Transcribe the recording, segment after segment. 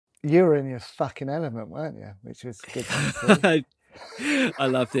You were in your fucking element, weren't you? Which was good to see. I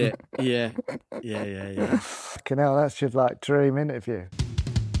loved it. Yeah. Fucking hell, that's your dream interview.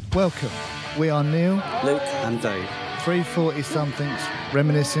 Welcome. We are Neil, Luke and Dave. 340-somethings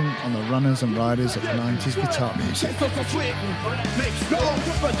reminiscing on the runners and riders of 90s guitar music.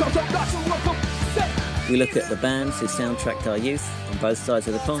 We look at the bands who soundtracked our youth on both sides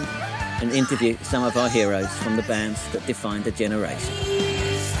of the pond and interview some of our heroes from the bands that defined a generation.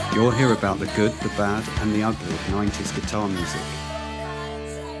 You'll hear about the good, the bad and the ugly of 90s guitar music.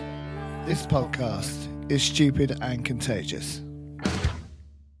 This podcast is stupid and contagious.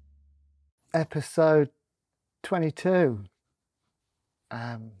 Episode 22.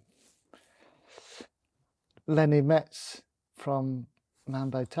 Lenny Metz from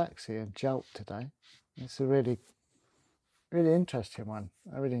Mambo Taxi and Jolt today. It's a really, really interesting one.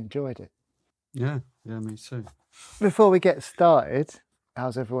 I really enjoyed it. Yeah, me too. Before we get started,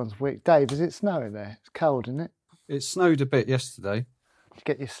 how's everyone's week? Dave, is it snowing there? It's cold, isn't it? It snowed a bit yesterday. Did you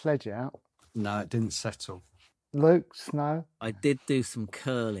get your sledge out? No, it didn't settle. Luke, snow? I did do some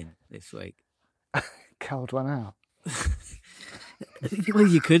curling this week. Cold one out. Well,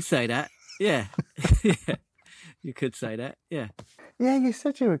 you could say that. Yeah. Yeah. You could say that. Yeah. Yeah, you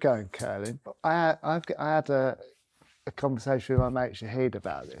said you were going curling. I had a conversation with my mate Shahid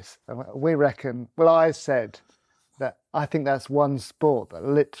about this. We reckon, well, I said that I think that's one sport that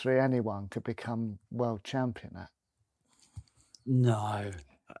literally anyone could become world champion at. No.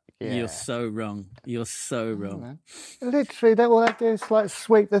 Yeah. You're so wrong. You're so wrong. Literally, all they do is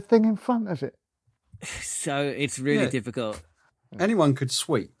sweep the thing in front of it. So it's really difficult. Anyone could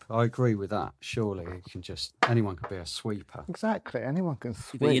sweep. I agree with that. Surely anyone could be a sweeper. Exactly, anyone can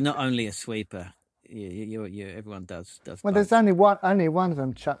sweep. But you're not only a sweeper. You everyone does. Well, both. there's only one of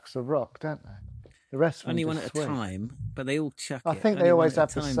them chucks a rock, don't they? The rest of them only one just at sweep. a time, but they all chuck it. I think Only they always one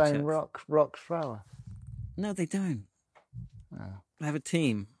at have a the time same chucks. rock thrower. No, they don't. Oh. They have a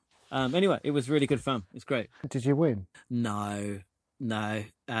team. Anyway, it was really good fun. It's great. Did you win? No.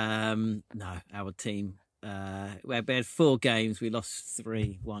 Our team. We had 4 games. We lost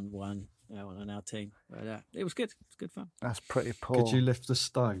 3, won 1 on our team. But, it was good. It was good fun. That's pretty poor. Could you lift the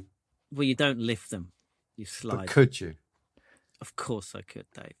stone? Well, you don't lift them. You slide. But could you? Of course I could,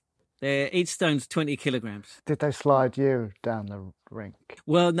 Dave. Each stone's 20 kilograms. Did they slide you down the rink?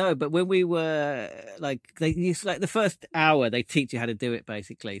 Well, no, but when we were the first hour, they teach you how to do it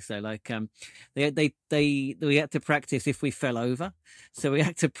basically. So we had to practice if we fell over. So we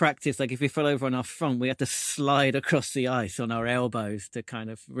had to practice if we fell over on our front, we had to slide across the ice on our elbows to kind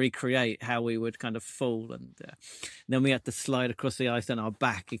of recreate how we would kind of fall, and then we had to slide across the ice on our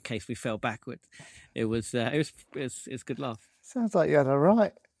back in case we fell backwards. It was good laugh. Sounds like you had a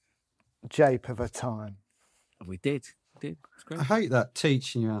right jape of a time. We did. It's great. I hate that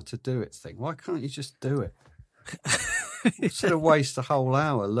teaching you how to do it thing. Why can't you just do it? Instead of waste a whole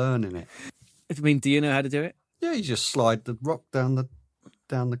hour learning it. I mean, do you know how to do it? Yeah, you just slide the rock down the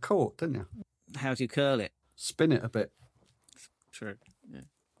court, didn't you? How do you curl it? Spin it a bit. True. Yeah.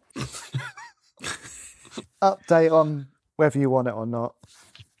 Update on whether you want it or not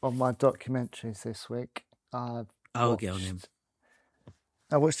on my documentaries this week. I'll get on him.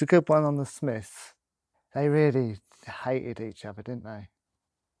 I watched a good one on the Smiths. They really hated each other, didn't they?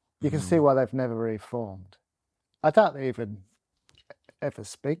 You can see why they've never reformed. I doubt they even ever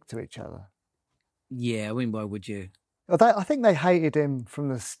speak to each other. Yeah, I mean, why would you? I think they hated him from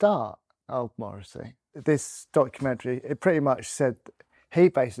the start, old Morrissey. This documentary, it pretty much said he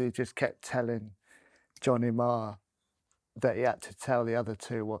basically just kept telling Johnny Marr that he had to tell the other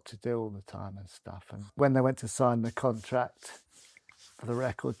two what to do all the time and stuff. And when they went to sign the contract for the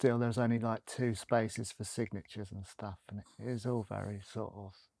record deal, there was only 2 spaces for signatures and stuff, and it was all very sort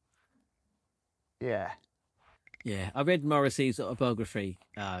of, yeah. I read Morrissey's autobiography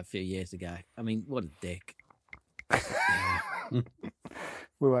a few years ago. I mean, what a dick.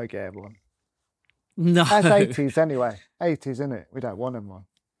 We won't get one. No. That's 80s anyway. 80s, innit? We don't want him one.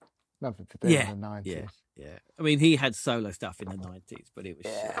 Nothing to do in the 90s. Yeah. I mean, he had solo stuff in the 90s, but it was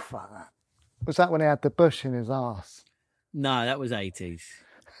shit. Fuck that. Was that when he had the bush in his arse? No, that was 80s.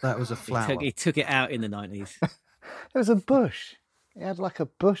 That was a flower. He took it out in the 90s. It was a bush. He had a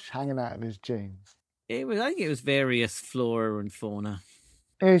bush hanging out of his jeans. I think it was various flora and fauna.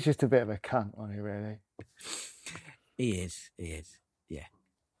 He was just a bit of a cunt, wasn't he, really? He is. Yeah.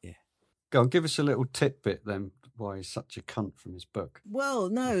 Go on, give us a little tidbit then. why he's such a cunt from his book. Well,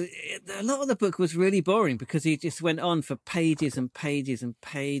 no, a lot of the book was really boring because he just went on for pages and pages and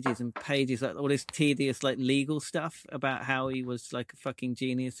pages and pages, like all this tedious, like legal stuff about how he was like a fucking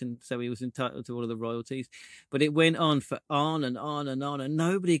genius and so he was entitled to all of the royalties. But it went on for on and on and on, and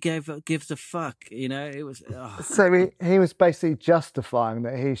nobody gives a fuck. You know, it was. So he was basically justifying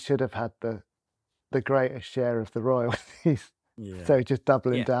that he should have had the greatest share of the royalties. Yeah. So just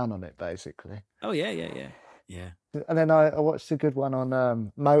doubling down on it, basically. Oh yeah. And then I watched a good one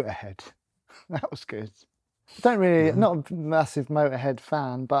on Motorhead. That was good. Don't really, not a massive Motorhead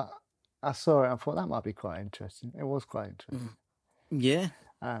fan, but I saw it. I thought that might be quite interesting. It was quite interesting. Yeah.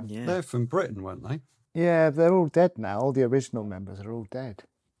 They're from Britain, weren't they? Yeah, they're all dead now. All the original members are all dead.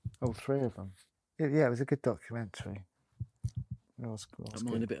 All three of them. Yeah, it was a good documentary. It was cool. I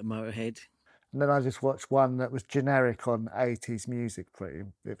mind a bit of Motorhead. And then I just watched one that was generic on 80s music.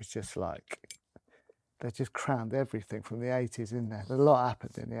 It was just like, they just crammed everything from the 80s in there. A lot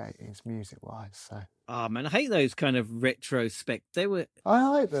happened in the 80s music-wise. So. Oh man, I hate those kind of retrospect. They were. I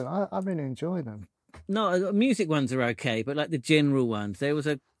like them. I really enjoy them. No, music ones are okay, but like the general ones, there was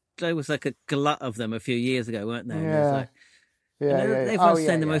like a glut of them a few years ago, weren't there? Yeah. Everyone's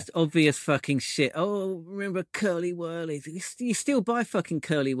saying the most obvious fucking shit. Oh, remember Curly Whirlies? You still buy fucking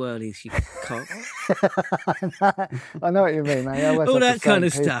Curly Whirlies, you cock. I know what you mean, mate. All that kind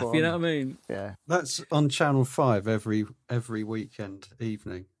of stuff, you know what I mean? Yeah. That's on Channel 5 every weekend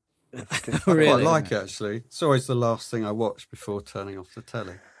evening. Really? I quite like it, actually. It's always the last thing I watch before turning off the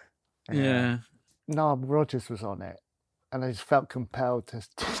telly. Yeah. Nile Rodgers was on it, and I just felt compelled to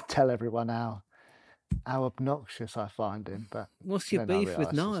tell everyone how obnoxious I find him. But what's your beef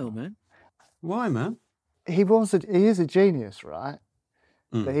with Niall, man? Why, man? He is a genius, right?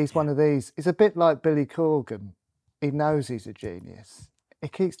 But he's one of these. It's a bit like Billy Corgan. He knows he's a genius. He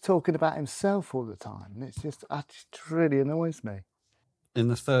keeps talking about himself all the time, and it just really annoys me. In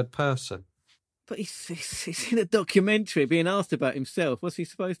the third person. But he's in a documentary being asked about himself. What's he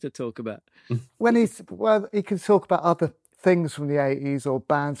supposed to talk about? He can talk about other things from the 80s or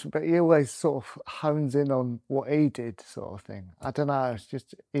bands, but he always sort of hones in on what he did, sort of thing. I don't know. It's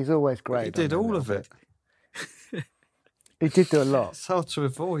just, he's always great. He did all of it. He did do a lot. It's hard to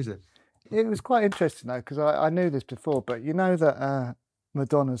avoid it. It was quite interesting, though, because I knew this before, but you know that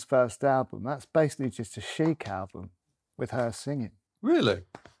Madonna's first album, that's basically just a Chic album with her singing. Really?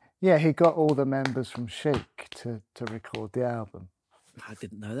 Yeah, he got all the members from Chic to record the album. I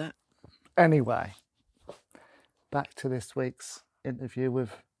didn't know that. Anyway, back to this week's interview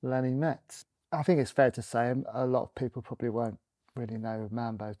with Lenny Metz. I think it's fair to say a lot of people probably won't really know who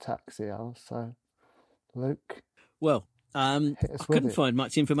Mambo Taxi are, so Luke. Well, I couldn't find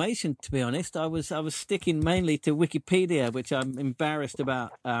much information, to be honest. I was sticking mainly to Wikipedia, which I'm embarrassed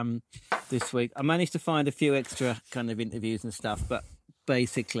about this week. I managed to find a few extra kind of interviews and stuff, but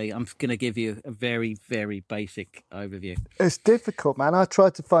basically I'm going to give you a very, very basic overview. It's difficult, man. I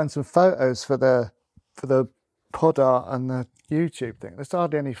tried to find some photos for the pod art and the YouTube thing. There's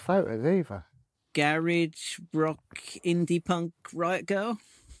hardly any photos either. Garage rock indie punk riot girl.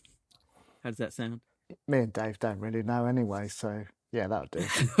 How does that sound? Me and Dave don't really know anyway, so yeah, that'll do.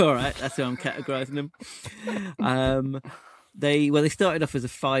 All right, that's how I'm categorising them. They started off as a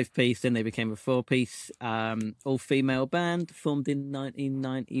 5-piece, then they became a 4-piece, all-female band formed in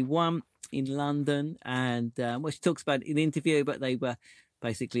 1991 in London, and she talks about it in the interview, but they were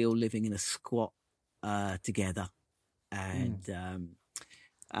basically all living in a squat together, and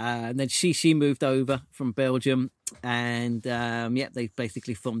then she moved over from Belgium, and they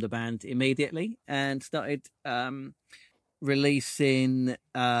basically formed a band immediately and started releasing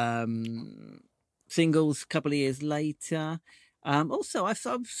singles a couple of years later. Also, I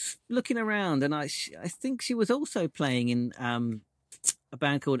was looking around, and I think she was also playing in a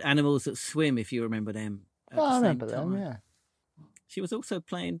band called Animals That Swim, if you remember them. I remember them, yeah. She was also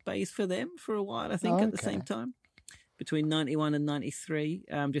playing bass for them for a while, I think, at the same time, between 91 and 93,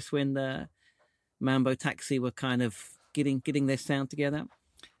 just when the Mambo Taxi were kind of getting their sound together.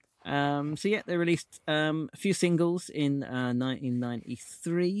 They released a few singles in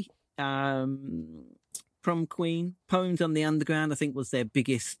 1993. Prom Queen, Poems on the Underground, I think was their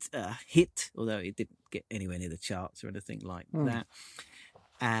biggest hit, although it didn't get anywhere near the charts or anything like that.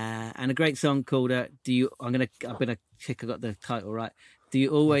 And a great song called "Do You?" I'm gonna check I got the title right. Do you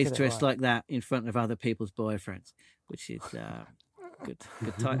always dress like that in front of other people's boyfriends? Which is good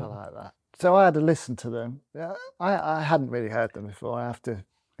title. I like that. So I had to listen to them. I hadn't really heard them before. I have to,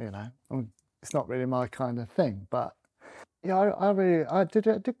 it's not really my kind of thing, but. Yeah, I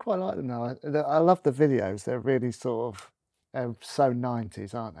did quite like them now. I love the videos. They're really sort of so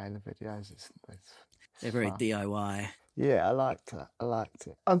 90s, aren't they? The videos, it's They're very fun. DIY. Yeah, I liked that. I liked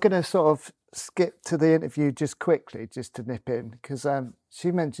it. I'm going to sort of skip to the interview just quickly, just to nip in, because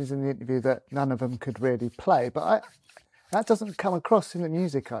she mentions in the interview that none of them could really play, but that doesn't come across in the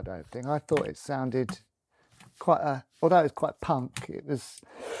music, I don't think. I thought it sounded although it was quite punk, it was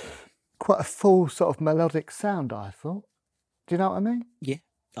quite a full sort of melodic sound, I thought. Do you know what I mean? Yeah,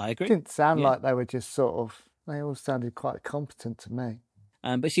 I agree. It didn't sound Yeah. like they were just they all sounded quite competent to me.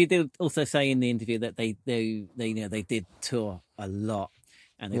 But she did also say in the interview that they they did tour a lot,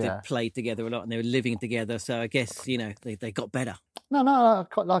 and they did play together a lot, and they were living together. So I guess they got better. No,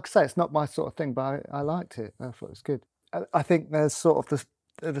 like I say, it's not my sort of thing, but I liked it. I thought it was good. I think there's sort of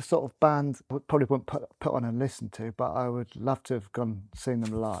the sort of band I probably wouldn't put on and listen to, but I would love to have seen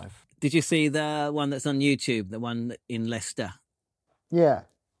them live. Did you see the one that's on YouTube? The one in Leicester? Yeah.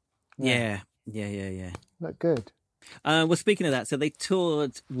 Look good. Well, speaking of that, so they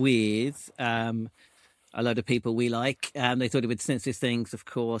toured with a load of people we like. They toured with Senseless Things, of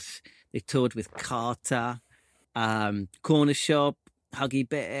course. They toured with Carter, Corner Shop, Huggy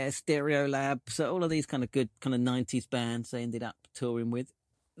Bear, Stereo Lab. So all of these kind of good kind of 90s bands they ended up touring with.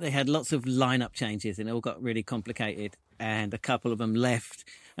 They had lots of lineup changes and it all got really complicated. And a couple of them left.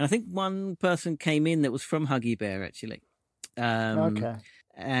 And I think one person came in that was from Huggy Bear, actually. Okay.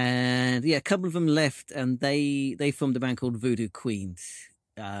 And yeah, a couple of them left, and they formed a band called Voodoo Queens,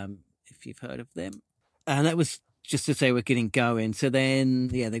 if you've heard of them. And that was just to say we're getting going. So then,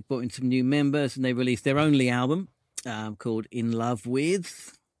 yeah, they brought in some new members, and they released their only album called In Love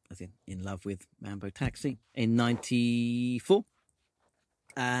With Mambo Taxi in '94.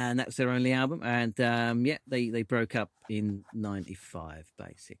 And that's their only album. And they broke up in '95,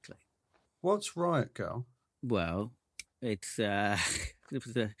 basically. What's Riot Girl? Well, it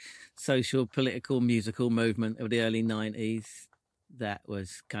was a social, political, musical movement of the early 90s that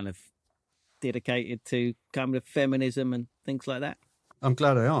was kind of dedicated to kind of feminism and things like that. I'm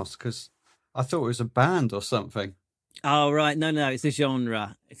glad I asked, because I thought it was a band or something. Oh, right. No, it's a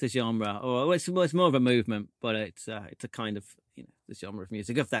genre. It's a genre. Or it's more of a movement, but it's a kind of, the genre of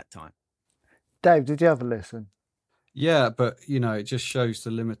music of that time. Dave, did you ever listen? Yeah, but, it just shows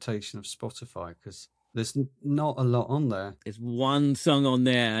the limitation of Spotify, because there's not a lot on there. There's one song on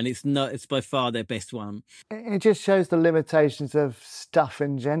there, and it's by far their best one. It just shows the limitations of stuff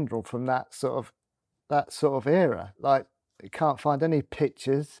in general from that sort of era. Like, you can't find any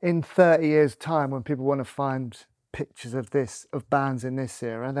pictures. In 30 years' time, when people want to find pictures of bands in this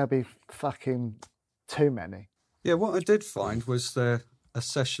era, there'll be fucking too many. Yeah, what I did find was a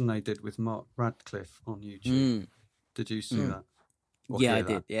session they did with Mark Radcliffe on YouTube. Did you see that? Yeah, I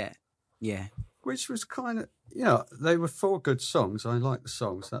did. Yeah. Which was kind of, they were 4 good songs. I liked the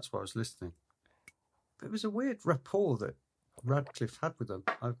songs. That's why I was listening. But it was a weird rapport that Radcliffe had with them.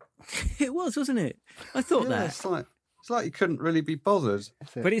 It was, wasn't it? I thought that. It's like he couldn't really be bothered.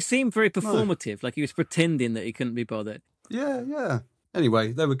 But it seemed very performative, like he was pretending that he couldn't be bothered. Yeah.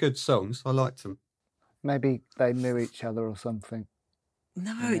 Anyway, they were good songs. I liked them. Maybe they knew each other or something.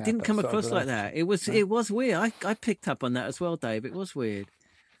 No, it didn't come across like that. It was weird. I picked up on that as well, Dave. It was weird.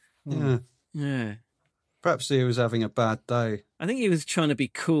 Yeah. Perhaps he was having a bad day. I think he was trying to be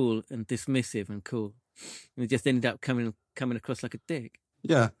cool and dismissive and cool. And he just ended up coming across like a dick.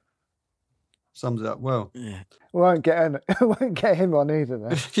 Yeah. Sums it up well. Yeah. We won't get him on either,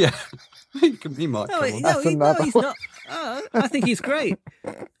 then. Yeah. he might come on. No, he's not. I think he's great.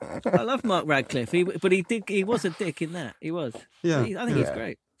 I love Mark Radcliffe, but he was a dick in that. He was. Yeah. I think he's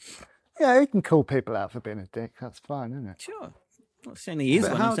great. Yeah, he can call people out for being a dick. That's fine, isn't it? Sure. I'm not saying he is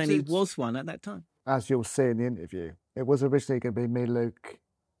one. I'm saying he was one at that time. As you'll see in the interview, it was originally going to be me, Luke,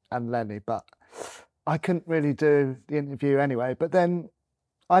 and Lenny, but I couldn't really do the interview anyway. But then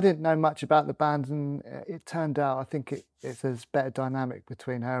I didn't know much about the band, and it turned out I think it's a better dynamic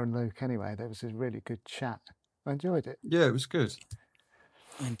between her and Luke anyway. There was a really good chat. I enjoyed it. Yeah, it was good.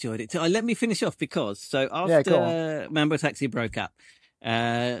 I enjoyed it too. Let me finish off because after Mambo Taxi broke up,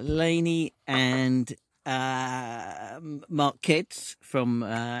 Lainey and Mark Kids from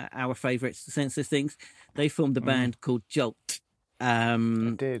our favourites, The Senseless Things, they formed a band called Jolt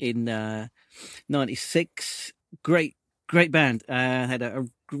in '96. Great band. Had a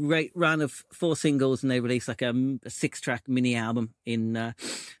great run of 4 singles, and they released like a 6-track mini album in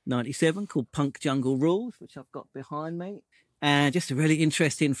 '97 called Punk Jungle Rules, which I've got behind me. And just a really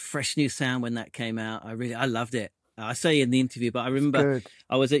interesting, fresh new sound when that came out. I loved it. I say in the interview, but I remember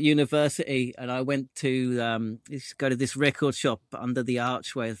I was at university and I went to go to this record shop under the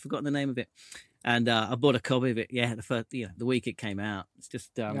archway. I've forgotten the name of it, and I bought a copy of it. Yeah, the week it came out. It's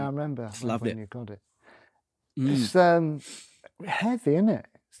just I remember. Just loved it. You got it. It's heavy, isn't it?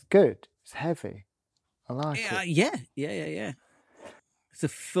 It's good. It's heavy. I like it. Yeah. It's a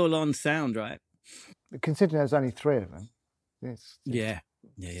full-on sound, right? Considering there's only 3 of them, it's Yeah.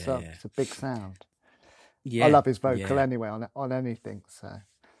 it's a big sound. Yeah. I love his vocal yeah. anyway on anything. So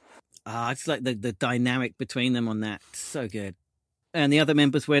I just like the dynamic between them on that. So good. And the other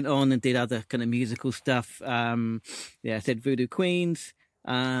members went on and did other kind of musical stuff. I said Voodoo Queens,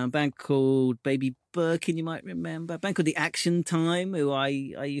 band called Baby Birkin, you might remember. A band called The Action Time, who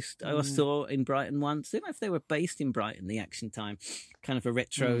I saw in Brighton once. I don't know if they were based in Brighton, The Action Time. Kind of a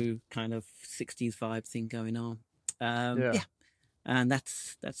retro kind of 60s vibe thing going on. Yeah. And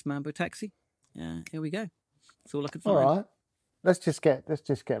that's Mambo Taxi. Here we go. That's all I could find. All right. Let's just get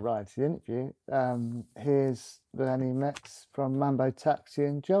right to the interview. Here's Lenny Metz from Mambo Taxi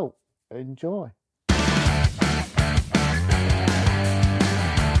and Jolt. Enjoy.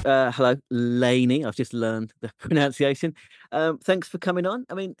 Hello, Laney. I've just learned the pronunciation. Thanks for coming on.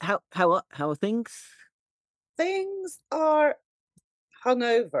 I mean, how are things? Things are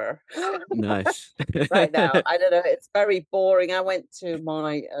hungover Nice. right now. I don't know. It's very boring. I went to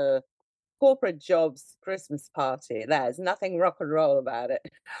my corporate job's Christmas party. There's nothing rock and roll about it.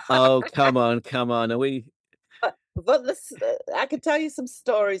 Oh, come on. Are we? But this, I can tell you some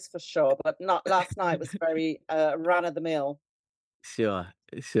stories for sure, but not last night was very run of the mill. Sure.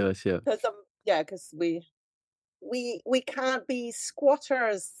 Because we can't be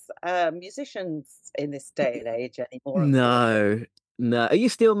squatters, musicians in this day and age anymore. No. Are you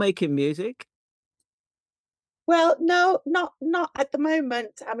still making music? Well, no, not at the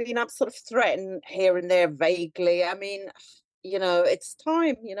moment. I mean, I'm sort of threatened here and there vaguely. I mean, it's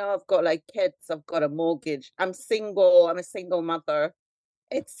time. I've got like kids, I've got a mortgage. I'm single. I'm a single mother.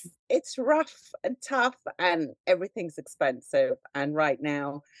 It's rough and tough, and everything's expensive. And right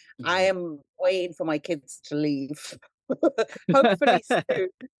now, I am waiting for my kids to leave. Hopefully soon.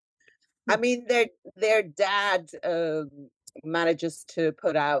 I mean, their dad manages to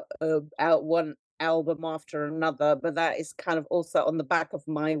put out one album after another, but that is kind of also on the back of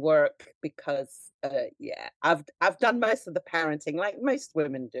my work because I've done most of the parenting like most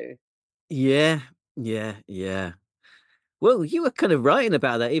women do. Yeah. Well, you were kind of writing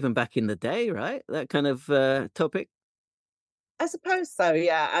about that even back in the day, right? That kind of topic. I suppose so,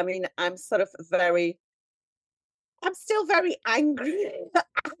 yeah. I mean, I'm still very angry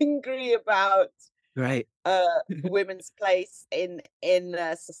angry about Right. women's place in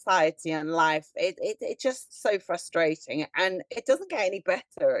society and life. It's just so frustrating, and it doesn't get any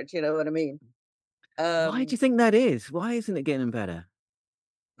better. Do you know what I mean? Why do you think that is? Why isn't it getting better?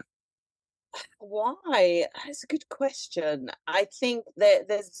 Why? That's a good question. I think that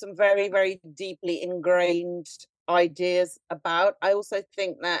there's some very, very deeply ingrained ideas about. I also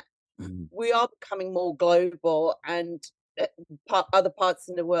think that we are becoming more global, and other parts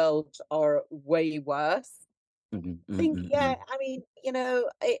in the world are way worse. I think, I mean,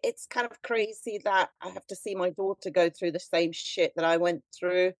 it's kind of crazy that I have to see my daughter go through the same shit that I went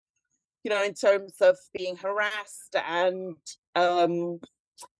through, in terms of being harassed, and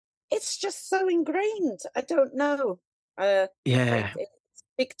it's just so ingrained. I don't know. Yeah. It's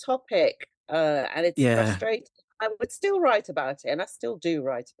a big topic, and it's frustrating. I would still write about it, and I still do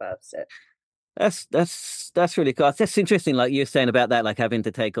write about it. That's really cool. That's interesting, like you were saying about that, like having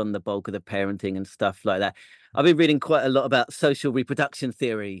to take on the bulk of the parenting and stuff like that. I've been reading quite a lot about social reproduction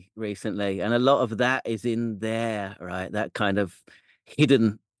theory recently, and a lot of that is in there, right? That kind of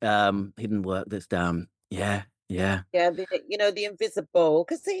hidden work that's done. Yeah. The invisible,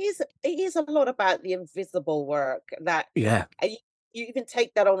 because it is a lot about the invisible work that you even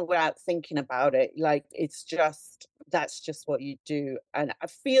take that on without thinking about it. Like that's just what you do, and I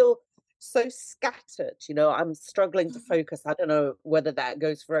feel so scattered. I'm struggling to focus. I don't know whether that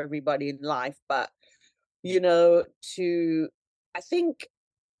goes for everybody in life, but I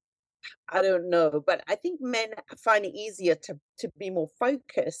don't know, but I think men find it easier to be more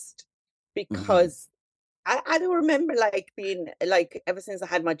focused because I don't remember like being like, ever since I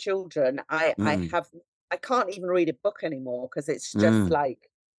had my children, I can't even read a book anymore because it's just like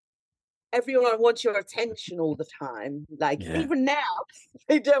everyone wants your attention all the time. Like even now,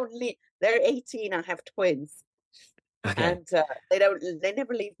 they don't leave. They're 18. I have twins. Okay. And they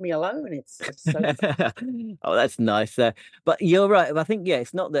never leave me alone. It's just so Oh, that's nice. But you're right. I think,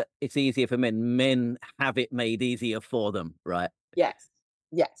 it's not that it's easier for men. Men have it made easier for them, right? Yes,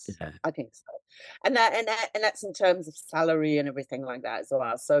 I think so. And that's in terms of salary and everything like that as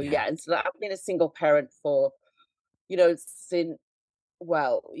well. So and so I've been a single parent for, since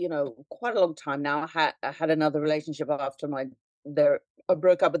quite a long time now. I had another relationship after they're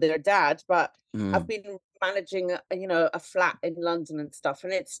broke up with their dad, but I've Mm. been managing, a flat in London and stuff,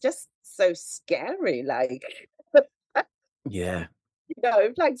 and it's just so scary. Like, Yeah.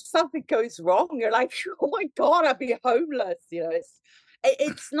 if like something goes wrong, you're like, oh my God, I'd be homeless.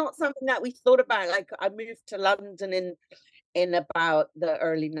 It's not something that we thought about. Like, I moved to London in about the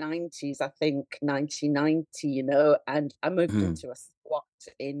early 90s, I think 1990, and I moved Mm. into a squat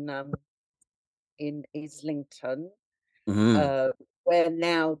in Islington, Mm. uh, where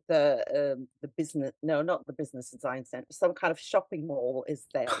now the business, no, not the business design center, some kind of shopping mall is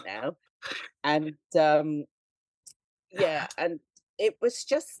there now. And yeah, and it was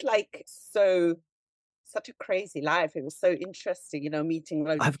just like such a crazy life. It was so interesting, meeting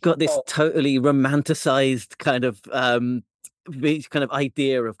loads of I've got this people. totally romanticized kind of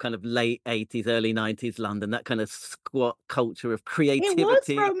idea of kind of late 80s, early 90s London, that kind of squat culture of It was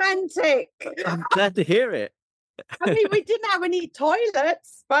creativity. romantic. I'm glad to hear it. I mean, we didn't have any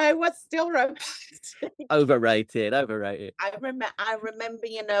toilets, but it was still romantic. Overrated. I remember,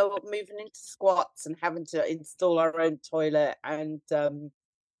 moving into squats and having to install our own toilet, and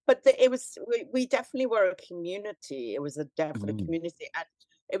but we definitely were a community. It was a definite Mm. community, and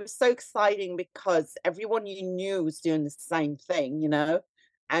it was so exciting because everyone you knew was doing the same thing,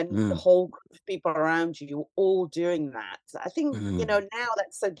 and the Mm. whole group of people around you were all doing that. I think, Mm. now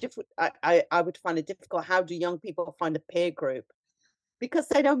that's so different. I would find it difficult. How do young people find a peer group? Because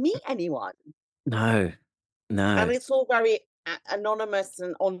they don't meet anyone. No, And no. it's all very anonymous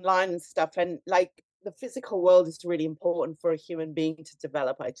and online and stuff. And like the physical world is really important for a human being to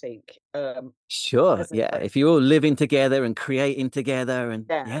develop, I think. Sure. As a Yeah. If you're all living together and creating together and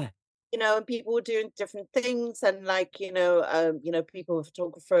Yeah. yeah. And people were doing different things, and like, people,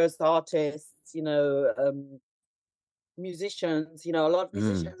 photographers, artists, musicians, a lot of Mm.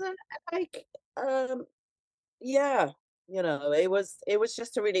 musicians, and like, yeah, it was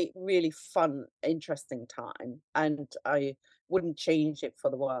just a really, really fun, interesting time, and I wouldn't change it for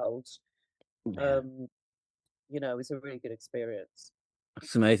the world. Yeah. Um, it was a really good experience.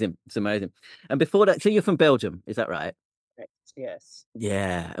 It's amazing. It's amazing. And before that, so you're from Belgium, is that right? Right. Yes.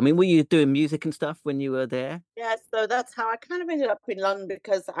 Yeah. I mean, were you doing music and stuff when you were there? Yeah, so that's how I kind of ended up in London,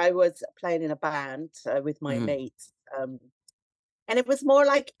 because I was playing in a band with my Mm. mates. And it was more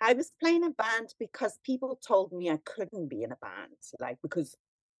like I was playing a band because people told me I couldn't be in a band, like, because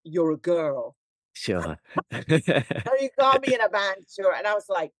you're a girl. Sure. Oh, you got me in a band, sure. And I was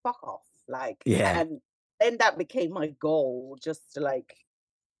like, fuck off. Like, Yeah. and then that became my goal, just to like,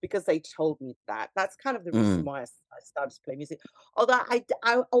 because they told me that. That's kind of the reason Mm. why I started to play music. Although I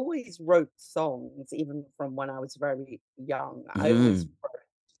always wrote songs, even from when I was very young. Mm.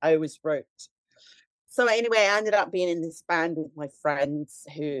 I always wrote. So anyway, I ended up being in this band with my friends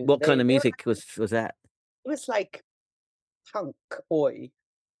who What kind of they were, music was that? it was like punk boy,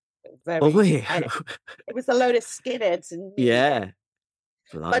 very, Boy. and it was a load of skinheads and me. Yeah.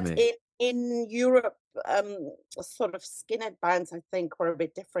 But Blimey. in Europe, sort of skinhead bands, I think, were a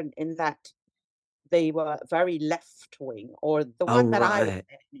bit different in that they were very left wing, or the Oh, one that I was right.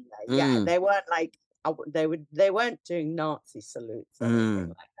 in anyway. Yeah, Mm. they weren't like they weren't doing Nazi salutes or anything Mm.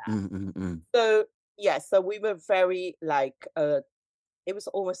 like that. Mm. Mm. Mm. So yeah, so we were very like it was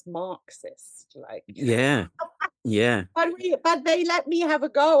almost Marxist, like. Yeah. Yeah. But they let me have a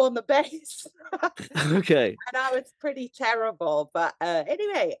go on the bass. Okay. And I was pretty terrible. But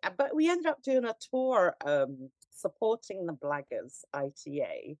anyway, but we ended up doing a tour supporting the Blaggers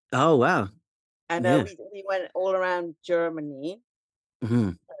ITA. Oh, wow. And Yeah. we went all around Germany.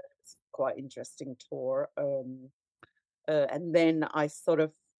 Mm. It's quite interesting tour. And then I sort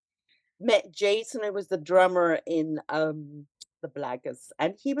of met Jason, who was the drummer in the Blaggers.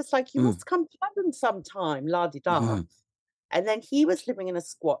 And he was like, you Mm. must come to London sometime, la di da. Mm. And then he was living in a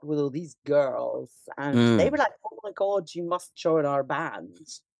squat with all these girls, and they Mm. were like, "Oh my God, you must join our band."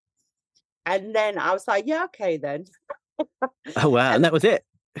 And then I was like, "Yeah, okay then." Oh, wow. And And that was it.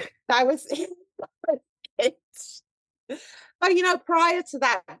 that was it. But prior to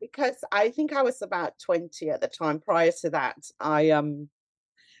that, because I think I was about 20 at the time, prior to that, I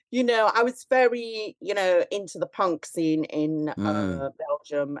was very, into the punk scene in Mm.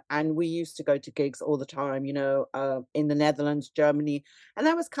 Belgium, and we used to go to gigs all the time, in the Netherlands, Germany. And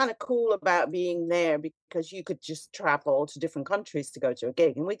that was kind of cool about being there, because you could just travel to different countries to go to a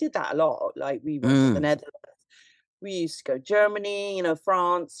gig. And we did that a lot. Like, we went to the Mm. Netherlands, we used to go Germany,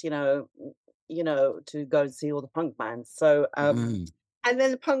 France, to go and see all the punk bands. So, Mm. and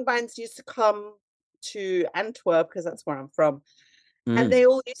then the punk bands used to come to Antwerp, because that's where I'm from. And Mm. they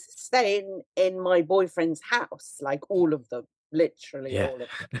all used to stay in my boyfriend's house, like all of them, literally Yeah. all of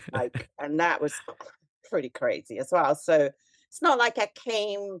them. Like, and that was pretty crazy as well. So it's not like I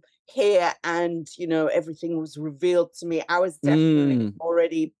came here and, you know, everything was revealed to me. I was definitely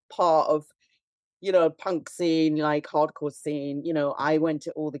already part of, you know, punk scene, like hardcore scene. You know, I went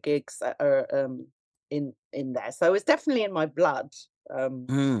to all the gigs that are in there. So it's definitely in my blood. Yes.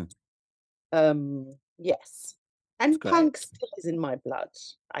 That's And great. punk still is in my blood.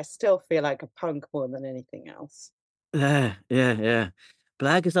 I still feel like a punk more than anything else. Yeah.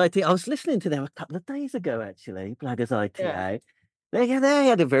 Blaggers ITA. I was listening to them a couple of days ago, actually. Blaggers Yeah. ITA. They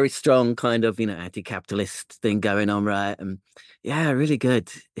had a very strong kind of, you know, anti-capitalist thing going on, right? And yeah, really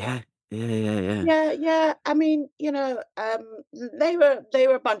good. Yeah. Yeah. I mean, you know, they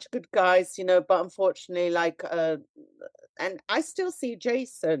were a bunch of good guys, you know, but unfortunately, like, and I still see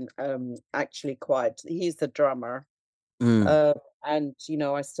Jason, actually quite. He's the drummer, Mm. and you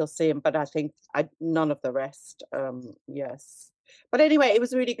know, I still see him, but I think none of the rest. Yes, but anyway, it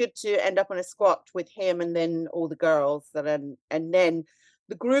was really good to end up on a squat with him, and then all the girls, and then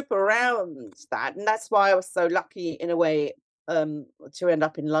the group around that, and that's why I was so lucky in a way, to end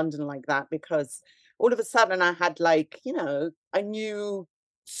up in London like that, because all of a sudden I had, like, you know, I knew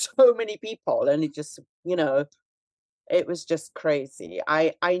so many people, and it just, you know, it was just crazy.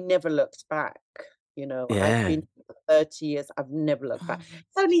 I never looked back, you know. I've Yeah. been for 30 years, I've never looked back.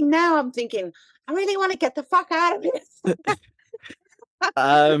 It's only now I'm thinking, I really want to get the fuck out of this.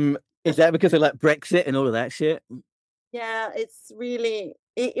 Is that because of like Brexit and all of that shit? Yeah, it really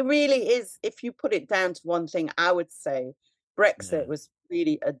is. If you put it down to one thing, I would say Yeah. Brexit was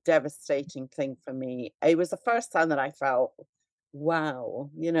really a devastating thing for me. It was the first time that I felt, wow,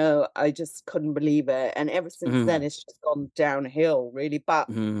 you know, I just couldn't believe it. And ever since then, Mm. it's just gone downhill, really. But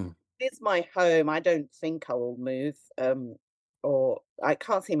Mm. it's my home. I don't think I will move, or I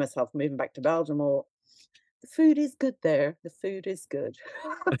can't see myself moving back to Belgium. Or the food is good there. The food is good.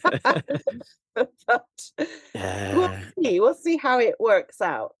 But we'll Yeah. see. We'll see how it works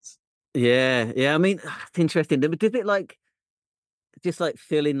out. Yeah. I mean, it's interesting. Did it like just like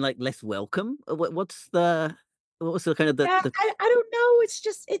feeling like less welcome? What was the kind of Yeah, the I don't know. It's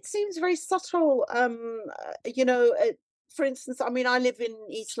just it seems very subtle. You know, for instance, I mean, I live in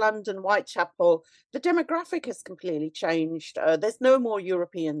East London, Whitechapel. The demographic has completely changed. There's no more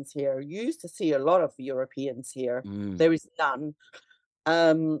Europeans here. You used to see a lot of Europeans here. Mm. There is none.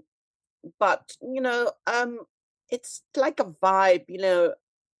 Um, but you know, it's like a vibe. You know,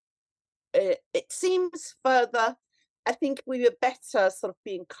 it seems further. I think we were better sort of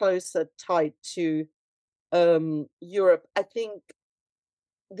being closer tied to Europe. I think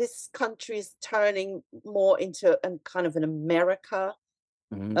this country is turning more into a kind of an America,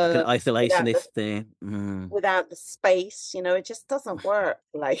 The kind uh, of without the isolationist thing. Mm. without the space. You know, it just doesn't work.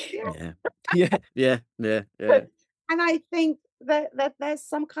 Like, Yeah. Yeah. and I think that there's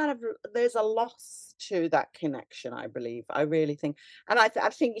some kind of there's a loss to that connection. I believe. I really think, and I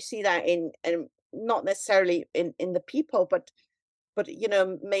think you see that in not necessarily in the people, but you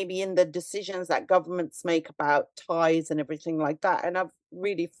know, maybe in the decisions that governments make about ties and everything like that. And I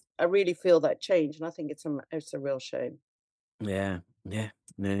really feel that change, and I think it's a real shame. Yeah. Yeah.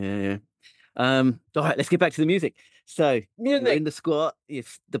 Yeah. All right, let's get back to the music. So you're Munich. in the squad.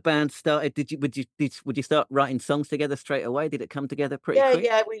 If the band started, would you start writing songs together straight away? Did it come together pretty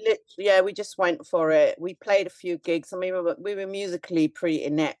quick? We just went for it. We played a few gigs. I mean, we were musically pretty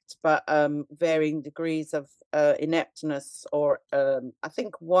inept, but varying degrees of ineptness. Or I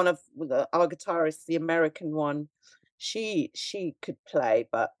think one of our guitarists, the American one, she could play,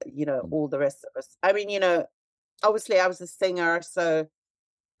 but you know, all the rest of us. I mean, you know, obviously I was a singer, so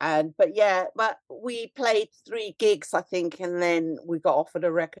but yeah, but we played 3 gigs, I think, and then we got offered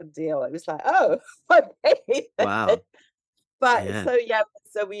a record deal. It was like, oh, okay. Wow. But Yeah. so yeah,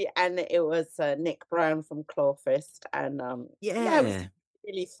 so we and it was Nick Brown from Clawfist, and yeah, it was Yeah.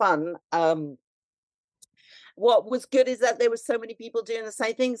 really fun. What was good is that there were so many people doing the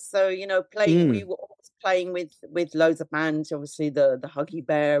same thing. So you know, we Mm. were always playing with loads of bands. Obviously, the Huggy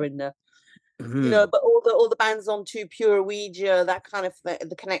Bear and the you know, Mhm. but all the bands on To Pure Ouija, that kind of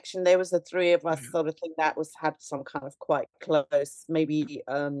the connection. There was the 3 of us sort of thing that was had some kind of quite close, maybe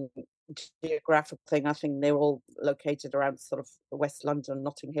geographic thing. I think they were all located around sort of the West London,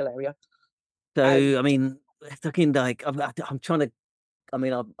 Notting Hill area. And So I mean, talking like I'm trying to. I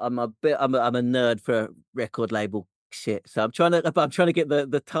mean, I'm a nerd for record label shit. So I'm trying to get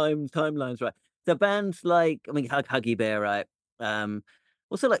the timelines right. The bands like, I mean, Huggy Bear, right? Um,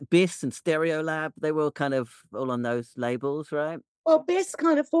 Also like Biss and Stereo Lab. They were kind of all on those labels, right? well, Biss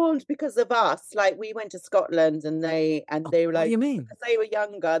kind of formed because of us. Like we went to Scotland, and Oh, they were what do like, you mean? because they were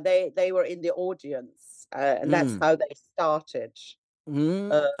younger, they were in the audience, and that's Mm. how they started.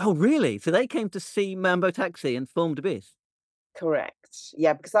 Mm. Uh, Oh, really? So they came to see Mambo Taxi and formed Biss. Correct.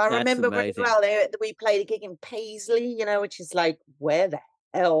 Yeah, because I That's remember very amazing. well we played a gig in Paisley, which is like, where the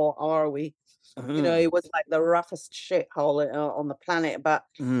hell are we? It was like the roughest shithole on the planet. But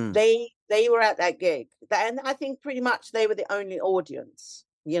Mm. they were at that gig, and I think pretty much they were the only audience.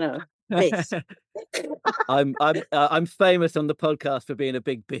 This. I'm famous on the podcast for being a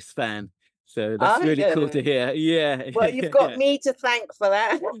big Biss fan, so that's Are really cool you? to hear. Yeah, Well, you've got yeah. me to thank for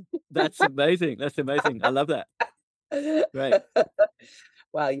that. That's amazing. That's amazing. I love that. Right.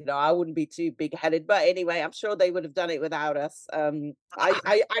 Well, I wouldn't be too big-headed, but anyway, I'm sure they would have done it without us. I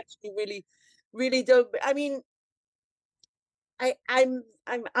actually really, really don't. I mean,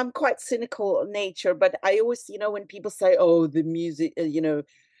 I'm quite cynical of nature, but I always, when people say, "Oh, the music,"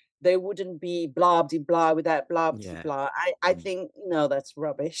 they wouldn't be blah blah blah without blah blah Yeah. blah. I Mm. think no, that's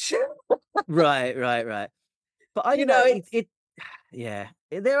rubbish. Right. But I, It's yeah.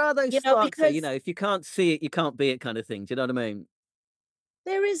 There are those sparks that, because if you can't see it, you can't be it kind of thing. Do you know what I mean?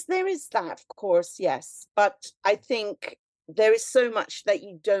 there is that, of course, yes, but I think there is so much that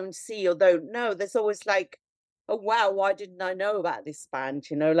you don't see or don't know. There's always like, oh wow, why didn't I know about this band?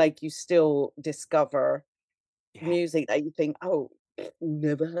 Like you still discover Yeah. music that you think, oh,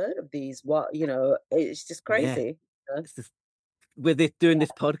 never heard of these. What, it's just Yeah. crazy. It's just with this doing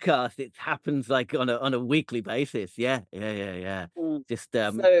this podcast, it happens like on a weekly basis. Yeah. Mm. Just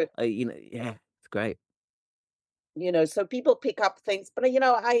So, yeah, it's great. so people pick up things, but like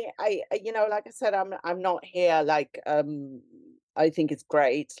I said, I'm not here like I think it's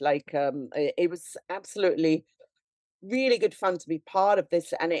great. Like it was absolutely really good fun to be part of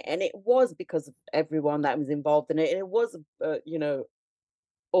this, and it was because of everyone that was involved in it, and it was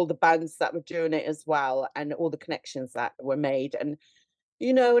all the bands that were doing it as well, and all the connections that were made. And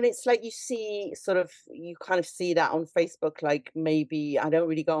it's like you kind of see that on Facebook. Like, maybe I don't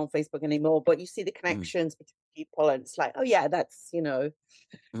really go on Facebook anymore, but you see the Mm, connections between people, and it's like, oh yeah, that's mm.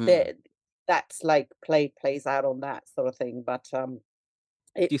 that that's like plays out on that sort of thing. But Do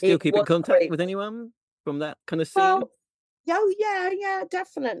it you still it keep in was contact great. with anyone from that kind of scene? Well, oh yeah,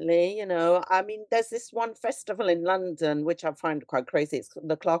 definitely. I mean, there's this one festival in London which I find quite crazy. It's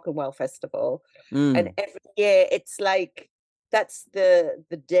the Clerkenwell Festival, and Mm. every year it's like that's the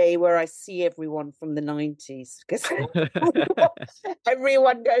day where I see everyone from the 90s because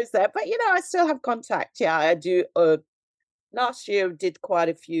everyone goes there. But I still have contact. Yeah, I do. Last year did quite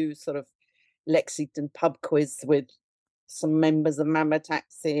a few sort of Lexington pub quiz with some members of Mambo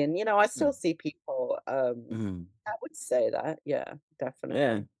Taxi, and I still Mm, see people. mm. I would say that, yeah, Yeah,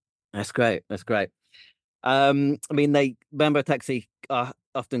 definitely. that's great. That's great. I mean, Mambo Taxi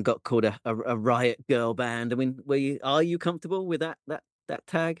often got called a riot girl band. I mean, are you comfortable with that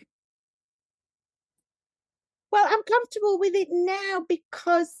tag? Well, I'm comfortable with it now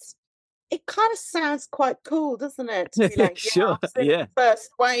because it kind of sounds quite cool, doesn't it? To be like, yeah, I Sure. was in Yeah. the first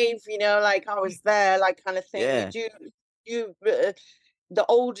wave, like I was there, like kind of thing. Yeah. You, the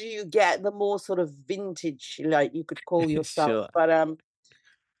older you get, the more sort of vintage, like you could call yourself. Sure. But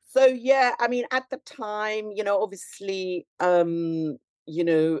so yeah, I mean, at the time, obviously, and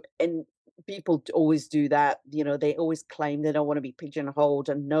people always do that. They always claim they don't want to be pigeonholed,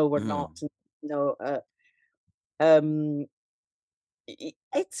 and no, we're not. Mm. No, um,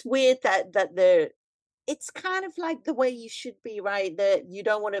 it's weird that they're. It's kind of like the way you should be, right? That you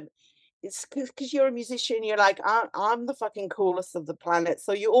don't want to. It's because you're a musician. You're like, I'm the fucking coolest of the planet.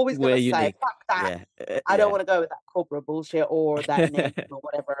 So you're always We're gonna say, unique. "Fuck that." Yeah. I don't Yeah. want to go with that corporate bullshit or that name or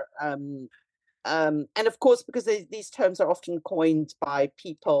whatever. And of course, because these terms are often coined by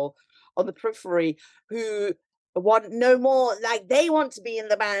people on the periphery who want no more, like they want to be in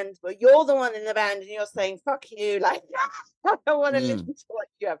the band, but you're the one in the band and you're saying, fuck you, like, I don't want to Mm. listen to what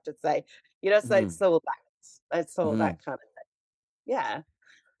you have to say, so Mm. it's all Mm. that kind of thing. Yeah.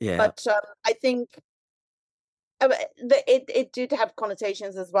 Yeah. But I think it did have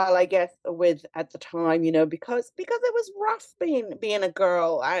connotations as well, I guess, with at the time, because it was rough being a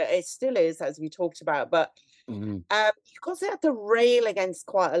girl. It still is, as we talked about, but Mm. because they had to rail against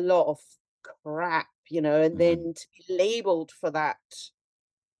quite a lot of crap, and Mm. then to be labeled for that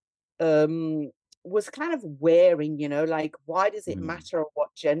um was kind of wearing, like, why does it Mm. matter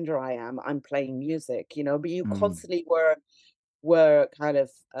what gender I am? I'm playing music, but you Mm. constantly were kind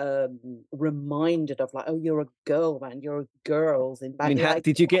of reminded of like, oh, you're a girl, man, you're girls in I band. mean, You're like,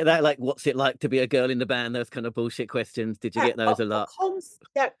 did you get that? Like, what's it like to be a girl in the band? Those kind of bullshit questions. Did you yeah, get those a lot? yeah, I mean,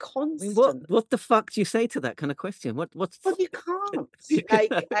 what constant. what the fuck do you say to that kind of question? What's Well, you can't,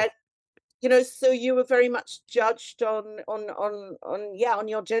 like, and so you were very much judged on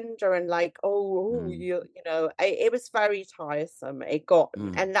your gender, and like, oh, Mm. it was very tiresome. It got,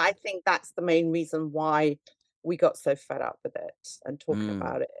 Mm. and I think that's the main reason why we got so fed up with it and talking Mm,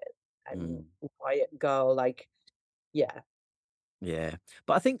 about it and mm. Riot Girl, like, yeah, Yeah,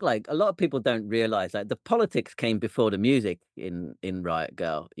 but I think like a lot of people don't realize like the politics came before the music in Riot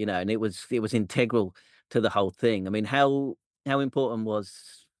Girl, you know, and it was integral to the whole thing. I mean, how important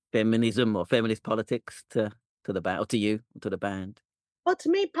was feminism or feminist politics to the band or to you to the band? well, to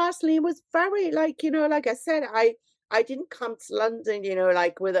me personally, it was very like, like I said, I didn't come to London,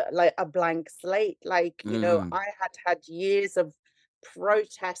 like with a blank slate. Like, Mm, I had years of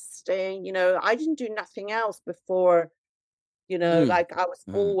protesting. I didn't do nothing else before. mm, Like I was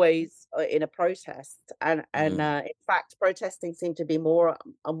mm, always in a protest, and mm, in fact, protesting seemed to be more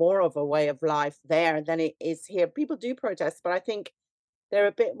of a way of life there than it is here. People do protest, but I think they're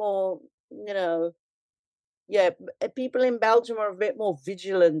a bit more, you know. Yeah, people in Belgium are a bit more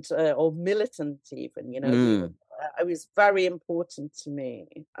vigilant or militant even, mm, it was very important to me.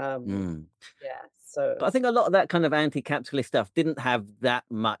 mm. Yeah, so But I think a lot of that kind of anti-capitalist stuff didn't have that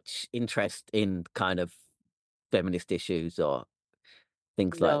much interest in kind of feminist issues or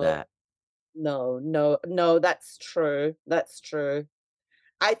things like no, that. no, no, no, that's true. That's true.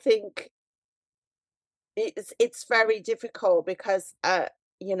 I think it's very difficult because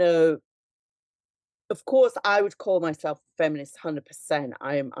you know, of course I would call myself a feminist 100%.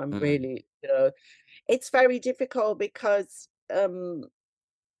 I'm Mm, really, it's very difficult because there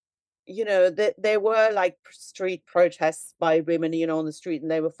were like street protests by women, on the street, and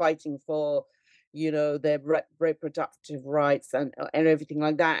they were fighting for, their reproductive rights and everything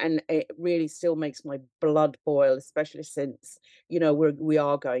like that. And it really still makes my blood boil, especially since, we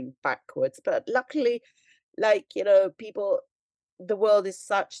are going backwards. But luckily, like, the world is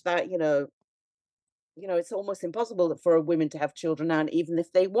such that, it's almost impossible for a women to have children now, even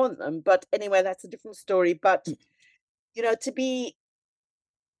if they want them. But anyway, that's a different story. But, to be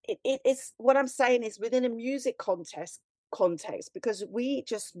it's what I'm saying is within a music context, because we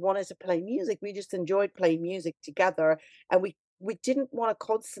just wanted to play music. We just enjoyed playing music together, and we didn't want to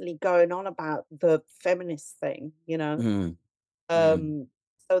constantly going on about the feminist thing. mm, mm. Um,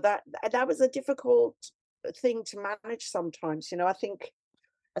 so that was a difficult thing to manage sometimes. I think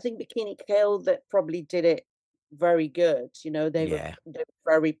Bikini Kill that probably did it very good. Yeah. They were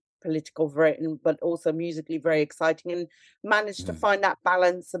very political, very, but also musically very exciting, and managed to Mm, find that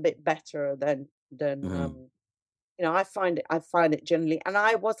balance a bit better than mm, I find it generally, and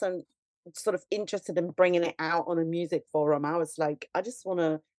I wasn't sort of interested in bringing it out on a music forum. I was like, I just want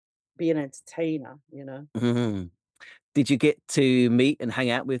to be an entertainer. mm. Did you get to meet and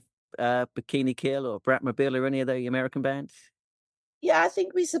hang out with Bikini Kill or Bratmobile or any of the American bands? Yeah, I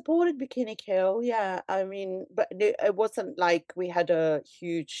think we supported Bikini Kill. Yeah, I mean, but it wasn't like we had a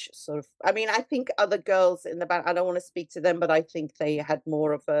huge sort of. I mean, I think other girls in the band. I don't want to speak to them, but I think they had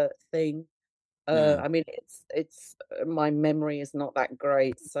more of a thing. Mm. I mean, it's my memory is not that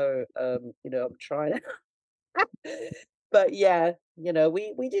great, so I'm trying. But yeah,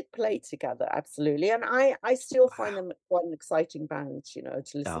 we did play together, absolutely, and I still find Wow. them quite an exciting band, to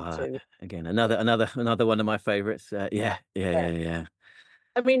listen Oh, to. again, another one of my favorites. Yeah, yeah, Yeah. yeah, yeah.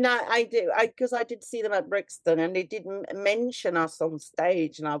 I mean, I do, because I did see them at Brixton, and they did mention us on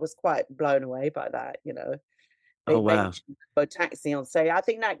stage, and I was quite blown away by that. They Oh wow. mentioned a taxi on stage. I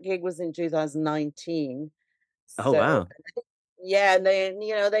think that gig was in 2019. Oh So wow. yeah, and then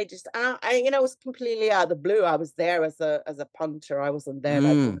they just, it was completely out of the blue. I was there as a punter. I wasn't there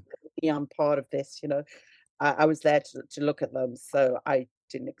like, Mm, I'm part of this. I was there to look at them, so I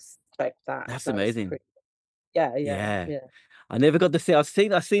didn't expect that. that's That was amazing. pretty. Yeah, yeah, Yeah. yeah. I never got to see. I've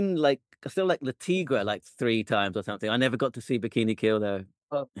seen like I still like La Tigra like 3 times or something. I never got to see Bikini Kill though.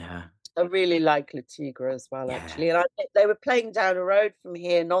 Well, Yeah. I really like Latigra as well, Yeah. actually. And I think they were playing down the road from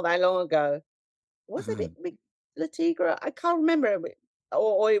here not that long ago. Was it Mm, Latigra? I can't remember.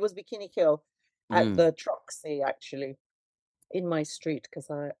 Or it was Bikini Kill at mm. the Troxy, actually, in my street, because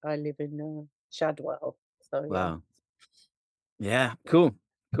I live in Shadwell. So, yeah. Wow. Yeah. Cool.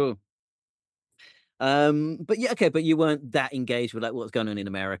 Cool. But yeah, okay, but you weren't that engaged with like what's going on in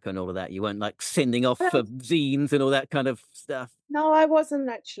America and all of that. You weren't like sending off for Well, zines and all that kind of stuff. no, I wasn't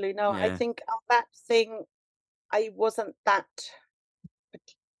actually. No, I Yeah. think on that thing, I wasn't that.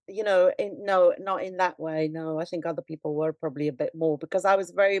 No, not in that way. No, I think other people were probably a bit more, because I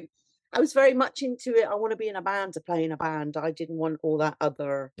was very much into it. I want to be in a band to play in a band. I didn't want all that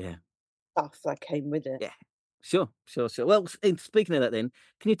other Yeah. stuff that came with it. Yeah. Sure, sure, sure. Well, speaking of that, then,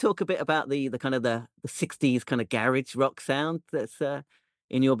 can you talk a bit about the kind of the '60s kind of garage rock sound that's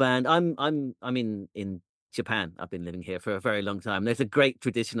in your band? I'm in Japan. I've been living here for a very long time. There's a great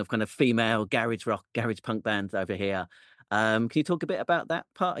tradition of kind of female garage rock, garage punk bands over here. Can you talk a bit about that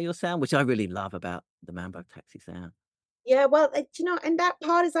part of your sound, which I really love about the Mambo Taxi sound? Yeah, well, and that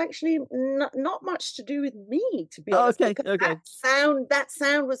part is actually not much to do with me, to be Oh, honest, okay, because okay. that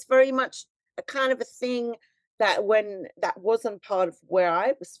sound was very much a kind of a thing that when that wasn't part of where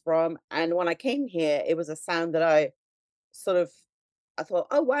I was from, and when I came here, it was a sound that sort of I thought,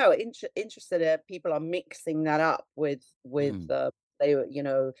 oh wow, interested. People are mixing that up with Mm. they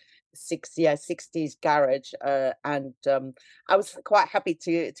were 60s garage, and I was quite happy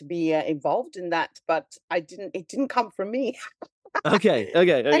to be involved in that, but it didn't come from me. Okay,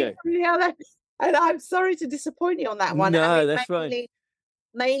 okay, Came okay. from the other, and I'm sorry to disappoint you on that one. I No, mean, that's fine.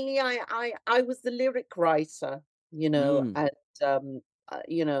 mainly I was the lyric writer, Mm. and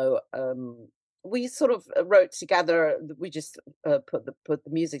you know, we sort of wrote together. We just put the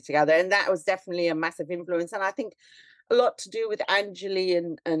music together, and that was definitely a massive influence. And I think a lot to do with Angeli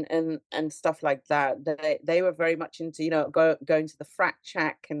and stuff like that. They were very much into going to the frat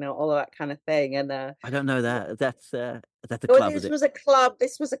shack and all of that kind of thing. And I don't know that. That's a well, club, is this it? was a club.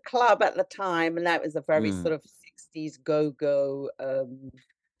 This was a club at the time, and that was a very Mm. sort of 60s go-go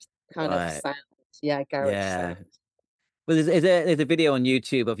kind of Right. sound. Yeah, garage Yeah. sound. Well, there's a video on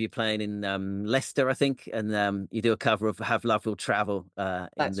YouTube of you playing in Leicester, I think, and you do a cover of "Have Love Will Travel" in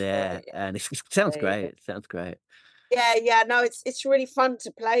That's there, right. Yeah. and it sounds Yeah, great. yeah. It sounds great. Yeah, yeah. No, it's really fun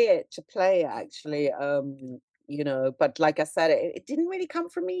to play actually. But like I said, it didn't really come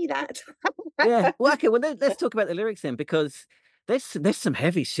from me that. Yeah. Well, okay. Well, let's talk about the lyrics then, because there's some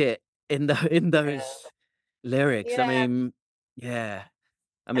heavy shit in those lyrics. I Yeah. mean, yeah.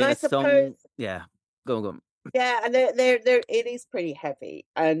 I And mean, I a suppose, song. Yeah. Go on, go on. yeah, and there it is pretty heavy.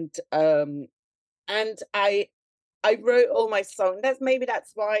 And I wrote all my songs.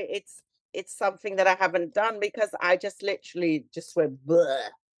 That's why it's something that I haven't done, because I just literally just went bleh,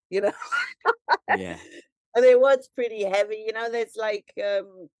 you know. Yeah. And it was pretty heavy, there's like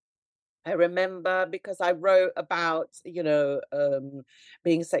I remember, because I wrote about,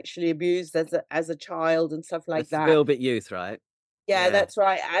 being sexually abused as a child and stuff like That's that. Velvet Youth, right? Yeah, Yeah. that's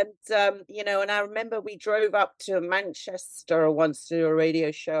right. And and I remember we drove up to Manchester once to do a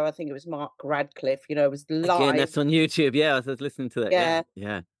radio show. I think it was Mark Radcliffe, it was Again, live. that's on YouTube. Yeah, I was listening to that. Yeah,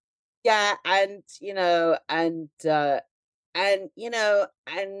 Yeah. yeah. Yeah,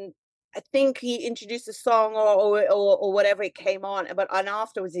 and I think he introduced a song or whatever it came on, and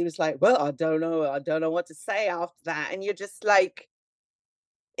afterwards he was like, "Well, I don't know what to say after that," and you're just like,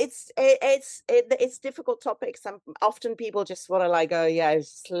 it's difficult topics, and often people just want to like, "Oh yeah,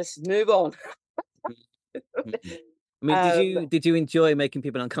 let's move on." Mm-mm. I mean, um, did you enjoy making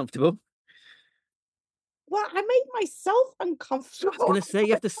people uncomfortable? well, I made myself I was uncomfortable. gonna say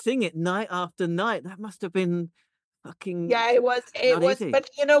you have to sing it night after night. That must have been fucking Yeah, it not was, easy. but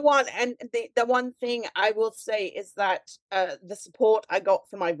you know what? And the one thing I will say is that the support I got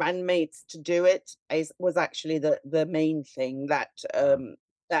from my bandmates to do it was actually the main thing Wow.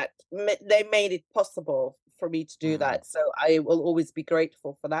 they made it possible for me to do Mm, that. So I will always be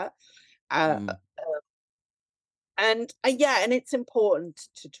grateful for that. Uh, mm, and yeah, and it's important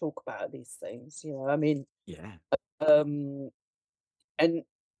to talk about these things. I mean, yeah. um, and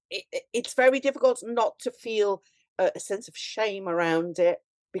it's very difficult not to feel a sense of shame around it,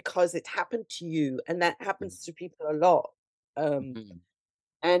 because it happened to you, and that Mm, happens to people a lot. um mm,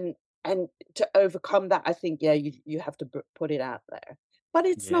 and and to overcome that, I think, yeah, you have to put it out there, but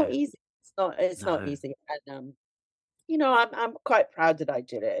it's not yeah. easy. It's not No. easy. And I'm quite proud that I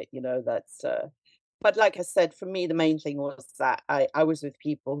did it. That's but like I said, for me the main thing was that I was with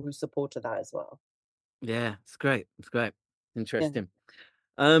people who supported that as well. Yeah, it's great. It's great. Yeah. Interesting.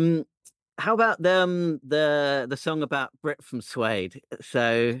 How about the song about Brit from Suede?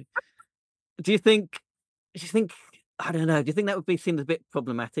 So, do you think? Do you think? I don't know. Do you think that would be seen as a bit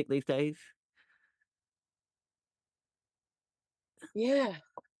problematic these days? Yeah.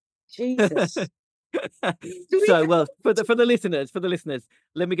 Jesus. Do we So, well, for the listeners,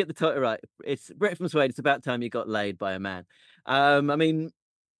 let me get the title right. It's Brett from Suede. It's about time you got laid by a man. I mean,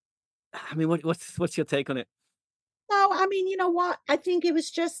 what's your take on it? No, I mean, you know what? I think it was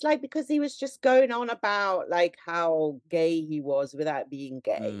just like, because he was just going on about like how gay he was without being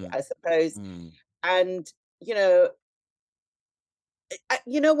gay, Mm, I suppose. mm, And you know,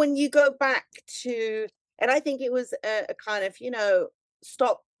 when you go back to, and I think it was a kind of,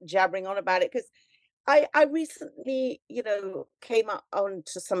 stop jabbering on about it, because I recently, came up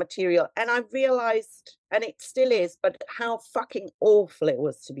onto some material, and I realized, and it still is, but how fucking awful it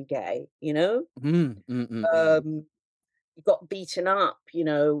was to be gay. mm, mm, mm, mm. Um, you got beaten up,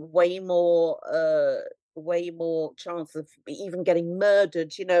 way more chance of even getting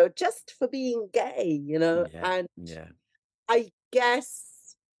murdered, just for being gay, Yeah, and yeah. I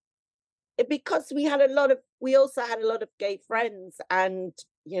guess because we also had a lot of gay friends, and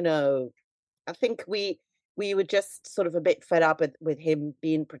I think we were just sort of a bit fed up with him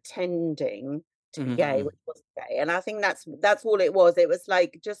pretending to be gay, Mm-hmm. which wasn't gay. And I think that's all it was. It was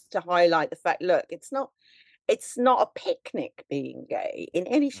like just to highlight the fact, look, it's not a picnic being gay in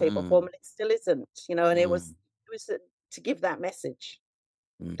any shape or form, and it still isn't, and it was to give that message.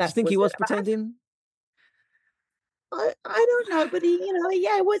 Do you That think he was it. was pretending? I don't know, but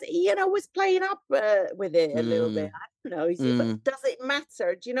was playing up with it a little bit. Mm, I don't know, mm, but does it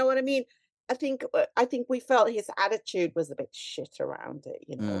matter? Do you know what I mean? I think we felt his attitude was a bit shit around it.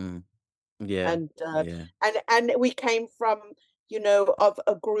 mm. Yeah, And yeah. and we came from of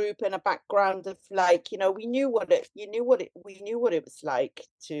a group and a background of like we knew what it was like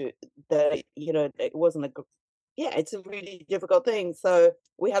to it wasn't yeah, it's a really difficult thing. So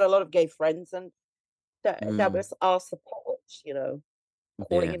we had a lot of gay friends, and that Mm, was our support,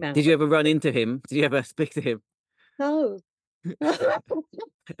 calling yeah. him out. Did you ever run into him? Did you ever speak to him? No.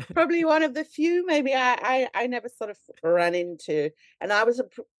 Probably one of the few maybe I never sort of ran into, and I was a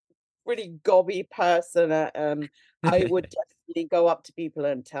pretty gobby person. I would definitely go up to people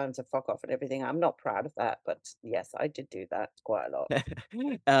and tell them to fuck off and everything. I'm not proud of that, but yes, I did do that quite a lot.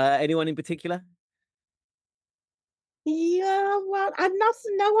 Anyone in particular? Yeah, well,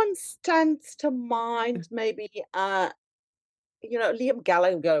 no one stands to mind. Maybe Liam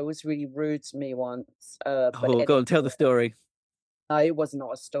Gallagher was really rude to me once. But Oh, go on, tell the story. it was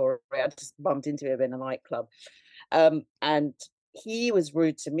not a story. I just bumped into him in a nightclub. And he was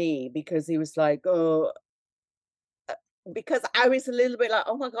rude to me because he was like, oh, because I was a little bit like,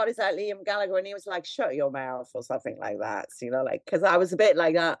 oh my God, is that Liam Gallagher? And he was like, shut your mouth or something like that. So, like, because I was a bit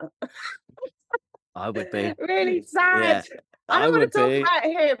like that. I would be. Really Yeah, sad. I I don't want would to talk be. about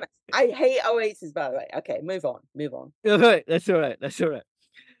him. I hate Oasis, by the way. Okay, move on. Move on. All right, that's all right. That's all right.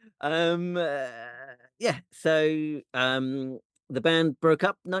 Um, uh, yeah. So, the band broke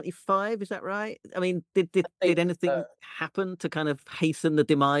up 95. Is that right? I mean, did did I did think anything happen to kind of hasten the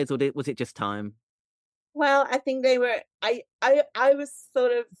demise, or was it just time? well, I think they were I was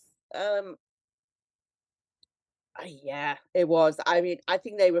sort of um yeah, it was. I mean, I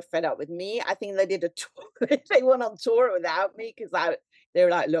think they were fed up with me. I think they did a tour. They went on tour without me because they were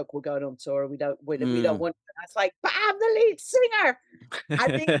like, "Look, we're going on tour. We don't Mm. want." I was like, "But I'm the lead singer." I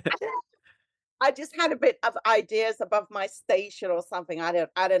think I just had a bit of ideas above my station or something. I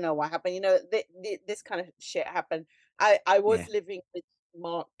don't know what happened. This kind of shit happened. I was Yeah. living with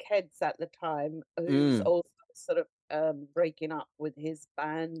Mark Keds at the time, who's Mm. also sort of breaking up with his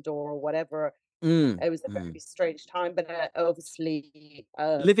band or whatever. Mm. It was a Mm. very strange time, but obviously,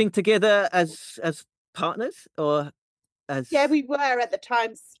 Living together as partners or yeah, as we were at the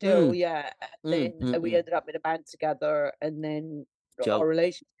time still, mm, yeah. mm, And mm, then we mm. ended up in a band together, and then our Jolt.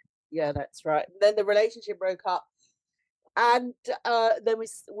 relationship, yeah, that's right. Then the relationship broke up, and then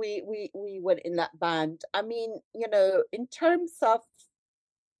we went in that band. I mean, in terms of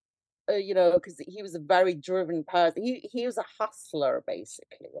because he was a very driven person. He was a hustler,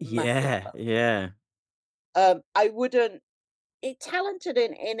 basically, a massive Yeah, hustler. yeah. I wouldn't talented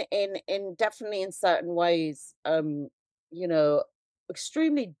in definitely in certain ways. You know,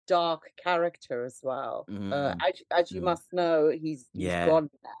 extremely dark character as well. Mm, As you mm. must know, he's Yeah. gone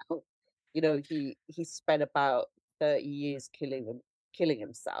now. He spent about 30 years killing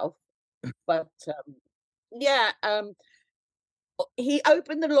himself. But yeah, he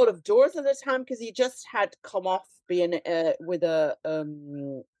opened a lot of doors at the time because he just had come off being with a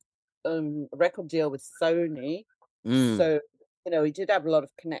record deal with Sony. Mm, So, he did have a lot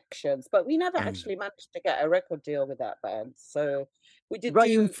of connections, but we never mm. actually managed to get a record deal with that band. So we did Right,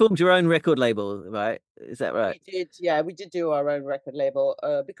 you do formed your own record label, right? Is that right? we did do our own record label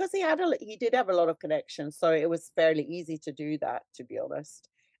because he did have a lot of connections, so it was fairly easy to do that, to be honest.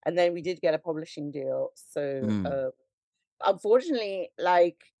 And then we did get a publishing deal. So Mm, unfortunately,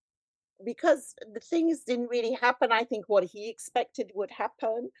 like because the things didn't really happen, I think what he expected would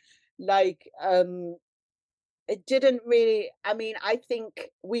happen. Like it didn't really. I mean, I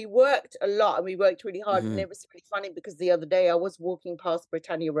think we worked a lot and we worked really hard, and mm, it was really funny because the other day I was walking past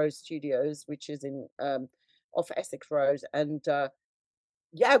Britannia Rose Studios, which is in off Essex Road, and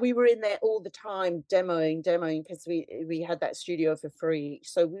yeah, we were in there all the time demoing because we had that studio for free.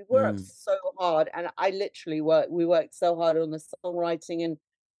 So we worked mm, so hard, and we worked so hard on the songwriting. And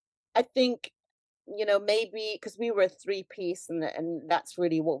I think, maybe because we were a three-piece, and that's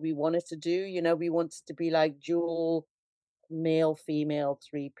really what we wanted to do. We wanted to be like dual male, female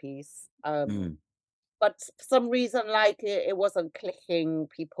three-piece. mm, But for some reason, like it wasn't clicking.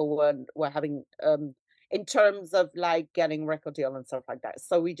 People were having in terms of like getting record deal and stuff like that.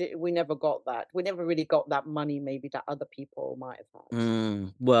 So we never got that. We never really got that money maybe that other people might have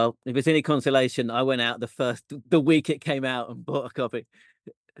had. Well, if it's any consolation, I went out the week it came out and bought a copy.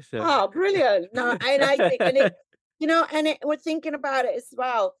 So. Oh, brilliant. No, and I think, and it, we're thinking about it as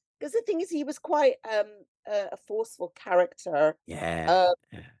well, because the thing is, he was quite a forceful character. Yeah.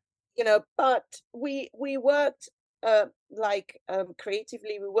 But we worked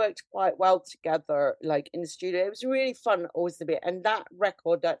creatively, we worked quite well together, like in the studio. It was really fun always a bit. And that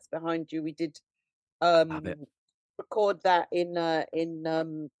record that's behind you, we did record that in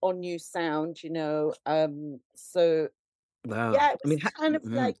on New Sound, so wow. yeah, it was kind of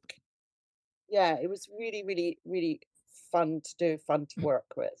like, yeah, it was really, really, really fun to do, fun to work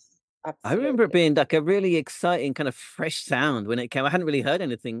with. Absolutely. I remember it being like a really exciting kind of fresh sound when it came. I hadn't really heard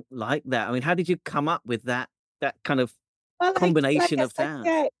anything like that. I mean, how did you come up with that kind of combination of sounds?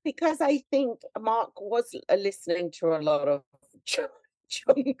 Yeah, because I think Mark was listening to a lot of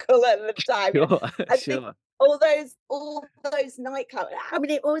Jungle at the time. Sure, think all those nightclubs. I mean,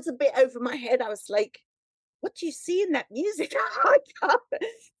 it was a bit over my head. I was like, what do you see in that music?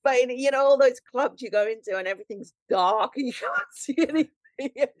 But all those clubs you go into and everything's dark and you can't see anything.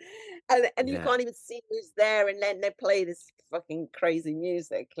 And you can't even see who's there, and then they play this fucking crazy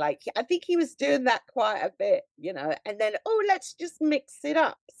music. Like, I think he was doing that quite a bit, and then, let's just mix it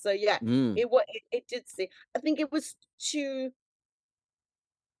up. So yeah, it did see. I think it was too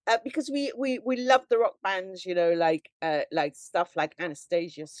because we love the rock bands, like stuff like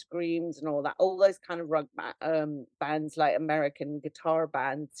Anastasia Screams and all those kind of rock bands, like American guitar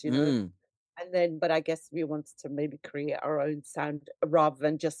bands, And then, but I guess we wanted to maybe create our own sound rather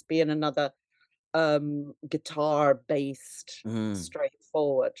than just being another guitar based,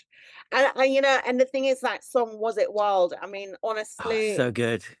 straightforward. And and the thing is, that song "Was It Wild?" I mean, honestly, so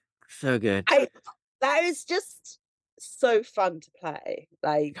good. That is just so fun to play,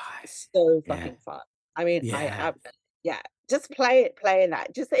 like so fucking fun. I mean, just playing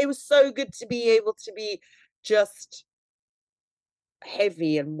that. Just, it was so good to be able to be just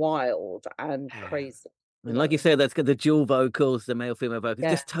heavy and wild and crazy. And like you said, that's got the dual vocals, the male female vocals.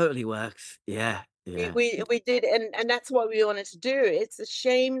 This totally works. Yeah. We did, and that's what we wanted to do. It's a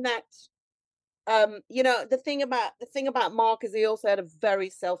shame that the thing about Mark is he also had a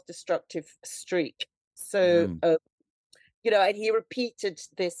very self-destructive streak. So and he repeated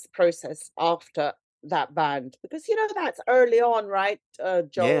this process after that band, because that's early on, right?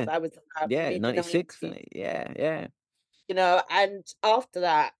 Jolt, that was 96. Yeah. And after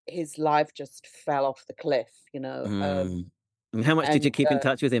that, his life just fell off the cliff. And how much did you keep in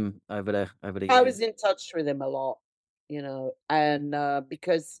touch with him over the years? I was in touch with him a lot, and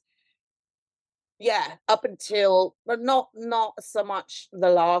because up until, but not so much the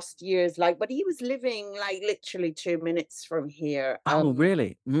last years, but he was living like literally 2 minutes from here. Oh,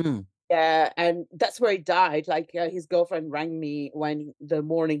 really? Yeah, and that's where he died. Like, his girlfriend rang me when the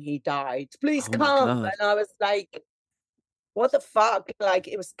morning he died. Please come, and I was like, what the fuck? Like,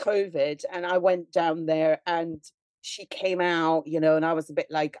 it was COVID, and I went down there, and she came out, and I was a bit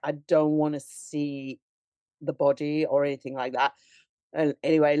like, I don't want to see the body or anything like that. And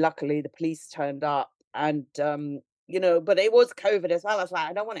anyway, luckily the police turned up, and but it was COVID as well. I was like,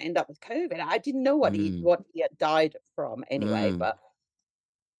 I don't want to end up with COVID. I didn't know what he had died from anyway, but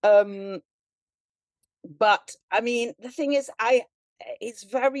I mean, the thing is, it's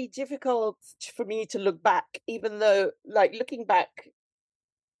very difficult for me to look back, even though, like, looking back,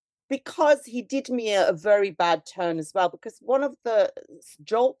 because he did me a very bad turn as well, because one of the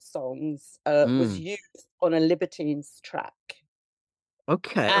Jolt songs was used on a Libertines track.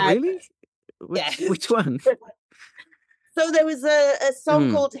 Okay, really? Which one? So there was a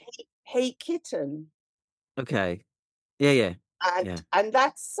song called Hey Kitten. Okay. Yeah. And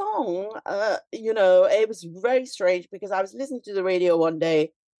that song, it was very strange, because I was listening to the radio one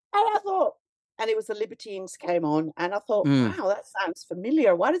day, and I thought, and it was the Libertines came on, and I thought, wow, that sounds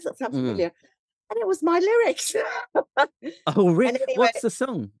familiar. Why does it sound familiar? And it was my lyrics. Oh, really? Anyway, what's the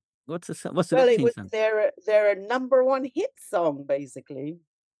song? What's the song? What's the Libertines song? Their number one hit song, basically.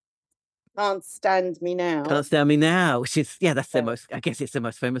 Can't Stand Me Now. Can't Stand Me Now, which is, that's the most, I guess it's the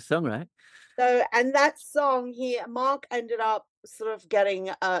most famous song, right? So, and that song, Mark ended up sort of getting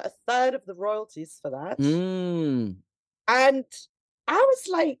a third of the royalties for that. And I was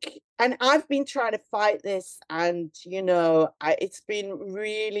like, and I've been trying to fight this, and it's been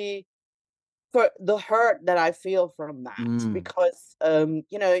really, for the hurt that I feel from that, because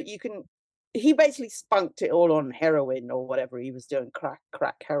he basically spunked it all on heroin or whatever he was doing,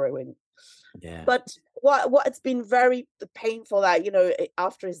 crack heroin, Yeah. But what's been very painful, that, you know,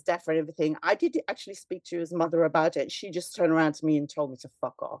 after his death and everything, I did actually speak to his mother about it. She just turned around to me and told me to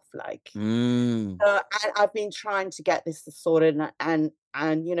fuck off. Like, I've been trying to get this sorted, and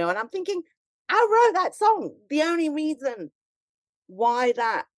you know, and I'm thinking, I wrote that song. The only reason why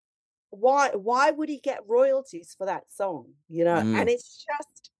would he get royalties for that song? You know, and it's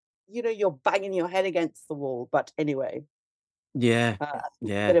just, you know, you're banging your head against the wall. But anyway, Yeah. a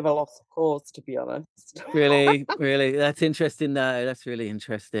Yeah. bit of a lost cause, to be honest. Really, really. That's interesting though. That's really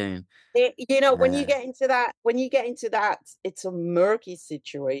interesting. You know, when you get into that, it's a murky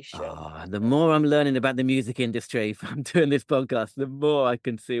situation. Oh, the more I'm learning about the music industry from doing this podcast, the more I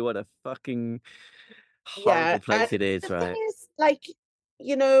can see what a fucking horrible place it is, the right? thing is, like,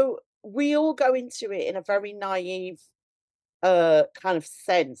 you know, we all go into it in a very naive kind of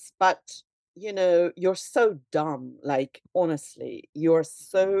sense, but you know, you're so dumb. Like, honestly, you're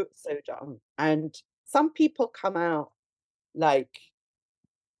so dumb. And some people come out like,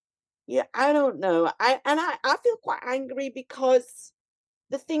 yeah, I don't know. I feel quite angry, because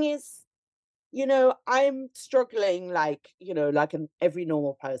the thing is, you know, I'm struggling, like, you know, like every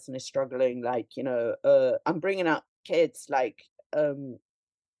normal person is struggling, like, you know, I'm bringing up kids, like, and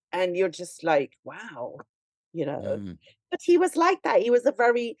you're just like, wow, you know. But he was like that. He was a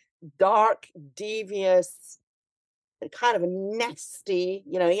very dark, devious, kind of a nasty,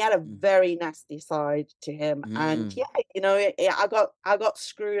 you know, he had a very nasty side to him. And yeah, you know, I got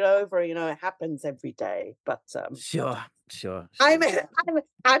screwed over, you know, it happens every day. But Sure. I'm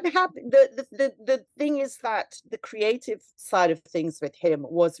happy. The thing is that the creative side of things with him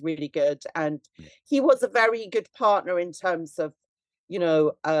was really good, and he was a very good partner in terms of, you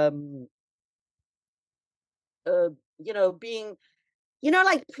know, you know, being, you know,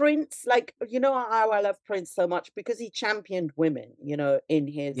 like Prince, like, you know how I love Prince so much, because he championed women, you know, in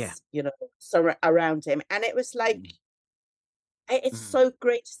Yeah. his, you know, around him. And it was like, it's so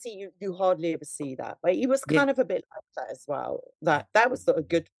great to see. You hardly ever see that, but he was Yeah. kind of a bit like that as well. Yeah. That was a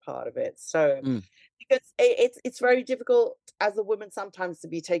good part of it. So because it's very difficult as a woman sometimes to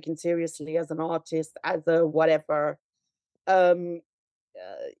be taken seriously as an artist, as a whatever,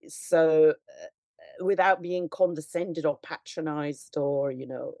 so without being condescended or patronized, or, you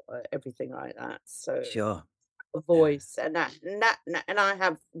know, everything like that. So Sure. a voice, and and I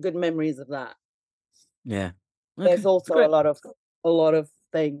have good memories of that. Yeah. There's Okay. also Great. a lot of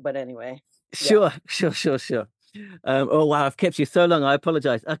thing, but anyway. Sure. Oh wow, I've kept you so long. I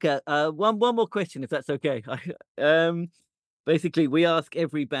apologize. Okay. One more question, if that's okay. Basically, we ask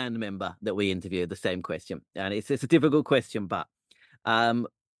every band member that we interview the same question, and it's a difficult question, but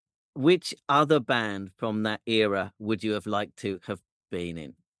which other band from that era would you have liked to have been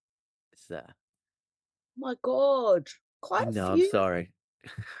in? So, My God, I quite a know. I'm few. sorry.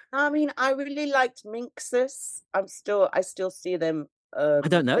 I mean, I really liked Minxes. I still see them. I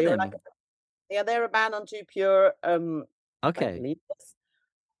don't know They were them. like, yeah, they're a band on Too Pure. I Okay. believe this.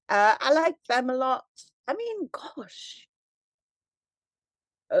 I like them a lot. I mean, gosh,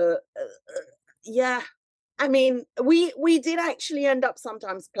 yeah. I mean, we did actually end up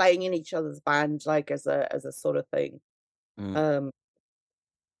sometimes playing in each other's bands, like as a sort of thing. Mm. Um,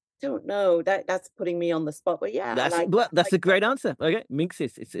 don't know, that's putting me on the spot, but yeah, I like that. That's Like, a great answer. Okay, Minx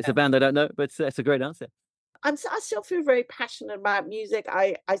it's a band I don't know, but it's a great answer. I still feel very passionate about music.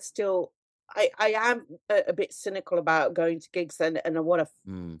 I still I am a bit cynical about going to gigs, and what a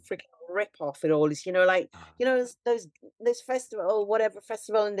freaking rip off it all is. You know, like, you know, those festival or whatever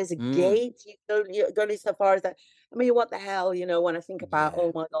festival, and there's a gate. You go so far as that. I mean, what the hell, you know? When I think about, Yeah.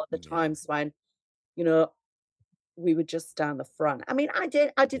 oh my God, the times when, you know, we were just down the front. I mean, I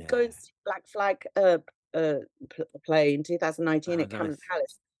did go and Yeah. see Black Flag play in 2019 Oh, at Camden nice.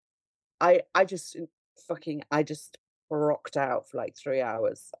 Palace. I just rocked out for like 3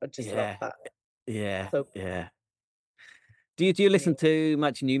 hours. I just love Yeah. that. Yeah. So, Yeah. Do you listen to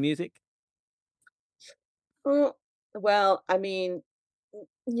much new music? uh, well, I mean,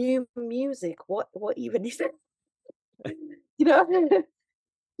 new music, what even is it? You know?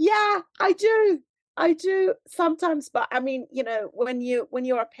 Yeah, I do. I do sometimes, but I mean, you know, when you're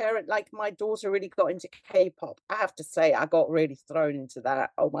a parent, like my daughter really got into K-pop. I have to say, I got really thrown into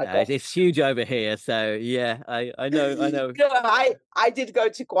that. Oh my God. It's huge over here, so yeah, I know, I know. You know, I did go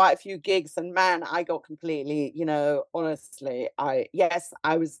to quite a few gigs, and man, I got completely, you know, honestly, I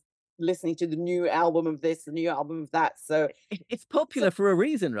was listening to the new album of this, the new album of that. So It's so popular for a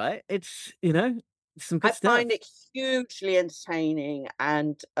reason, right? It's some I good stuff. find it hugely entertaining,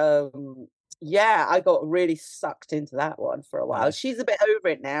 and yeah, I got really sucked into that one for a while. Yeah. She's a bit over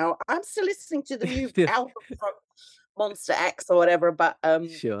it now. I'm still listening to the new album from Monster X or whatever, but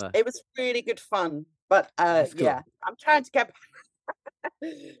Sure. it was really good fun. But That's cool. yeah, I'm trying to get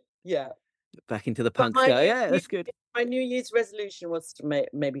yeah. Back into the But punk style. Yeah, that's good. my New Year's resolution was to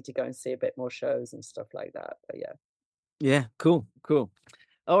maybe to go and see a bit more shows and stuff like that. But yeah. Yeah, cool.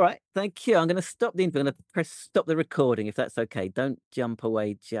 All right, thank you. I'm going to stop the interview. I'm going to press stop the recording if that's okay. Don't jump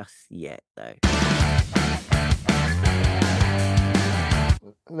away just yet, though.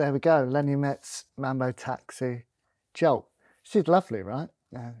 There we go. Lenny Metz, Mambo Taxi, Jolt. She's lovely, right?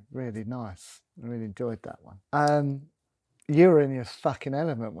 Yeah, really nice. I really enjoyed that one. You were in your fucking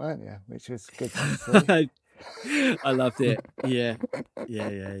element, weren't you? Which was good to see. I loved it. Yeah.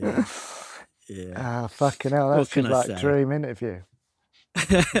 Fucking hell, What that's can just I like say? dream interview.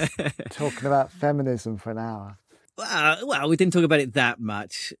 Talking about feminism for an hour. Well, we didn't talk about it that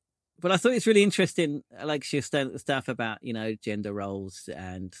much, but I thought it's really interesting. Like she was saying stuff about gender roles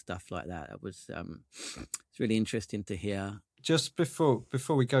and stuff like that. It was it's really interesting to hear. Just before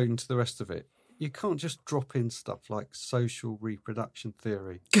we go into the rest of it, you can't just drop in stuff like social reproduction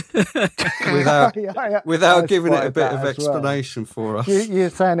theory without giving it a bit of explanation for us. You're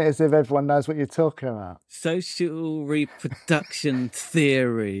saying it as if everyone knows what you're talking about. Social reproduction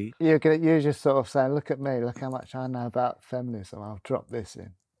theory. You're just sort of saying, look at me, look how much I know about feminism. I'll drop this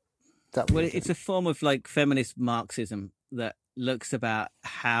in. Well, it's a form of like feminist Marxism that looks about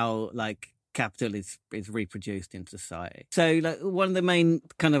how like capital is reproduced in society. So like one of the main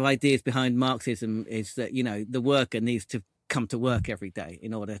kind of ideas behind Marxism is that the worker needs to come to work every day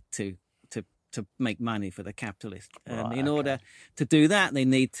in order to make money for the capitalist. In order to do that, they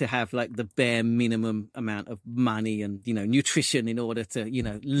need to have like the bare minimum amount of money and nutrition in order to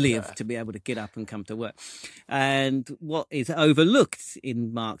live, to be able to get up and come to work. And what is overlooked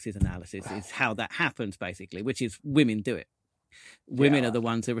in Marx's analysis is how that happens, basically, which is women do it. Women are the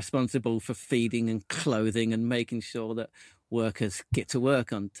ones who are responsible for feeding and clothing and making sure that workers get to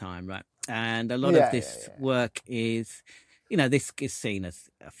work on time, right? And a lot of this work is, this is seen as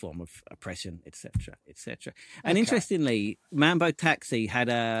a form of oppression, etc., etc. And interestingly, Mambo Taxi had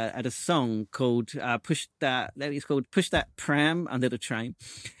a song called "Push That." It's called "Push That Pram Under the Train,"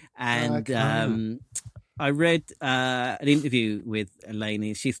 and I read an interview with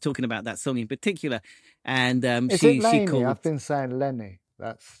Elaine. She's talking about that song in particular. And she called. I've been saying Lenny.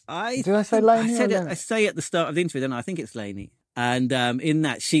 Did I say think, Laney? I say at the start of the interview, then I think it's Laney. And in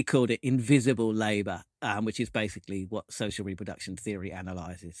that, she called it invisible labour, which is basically what social reproduction theory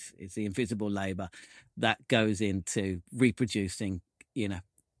analyses. It's the invisible labour that goes into reproducing,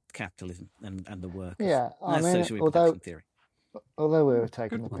 capitalism and the workers. Yeah, that's social reproduction theory. Although we were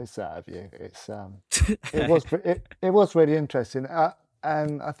taking the piss out of you, it was really interesting.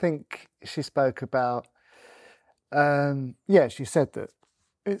 And I think she spoke about, she said that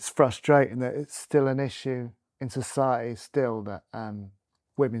it's frustrating that it's still an issue in society, still that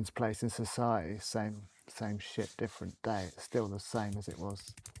women's place in society, same shit, different day. It's still the same as it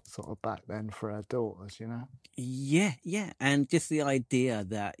was sort of back then for her daughters, Yeah, and just the idea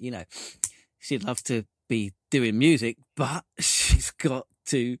that she'd love to be doing music, but she's got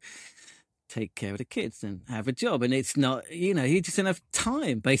to take care of the kids and have a job, and it's not you just don't have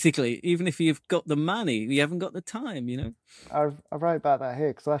time, basically. Even if you've got the money, you haven't got the time. I wrote about that here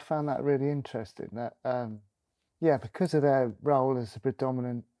because I found that really interesting, that because of their role as a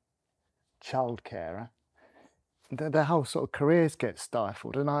predominant child carer, their whole sort of careers get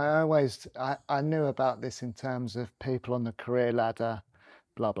stifled. And I knew about this in terms of people on the career ladder,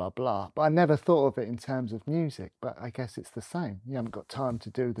 blah blah blah, but I never thought of it in terms of music. But I guess it's the same. You haven't got time to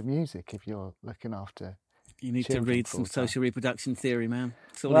do the music if you're looking after. You need to read some social reproduction theory, man.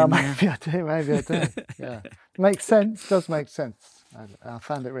 Maybe I do. Yeah, makes sense. Does make sense. I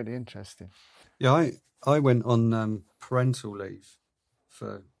found it really interesting. Yeah, I went on parental leave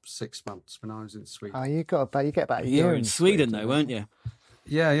for 6 months when I was in Sweden. Oh, you get about a year. You were in Sweden though, weren't you?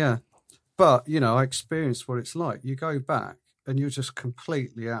 Yeah. But I experienced what it's like. You go back and you're just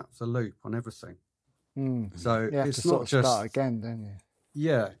completely out of the loop on everything. So you have it's to not sort of just start again, don't you?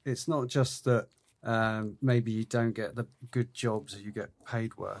 Yeah, it's not just that maybe you don't get the good jobs or you get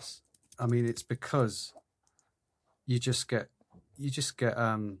paid worse. I mean, it's because you just get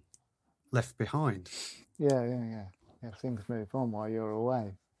left behind. Yeah. Things move on while you're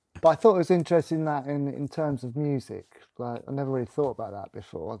away. But I thought it was interesting that in terms of music, like I never really thought about that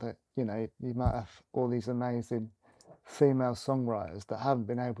before. That you might have all these amazing female songwriters that haven't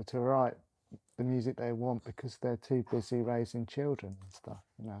been able to write the music they want because they're too busy raising children and stuff.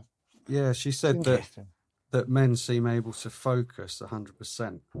 Yeah, she said that men seem able to focus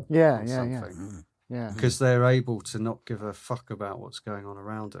 100%. Yeah. Because they're able to not give a fuck about what's going on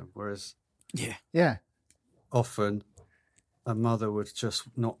around them, whereas yeah. often a mother would just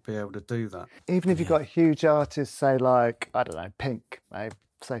not be able to do that. Even if you've got huge artists, say like, I don't know, Pink, maybe,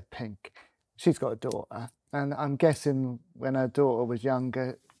 say Pink, she's got a daughter. And I'm guessing when her daughter was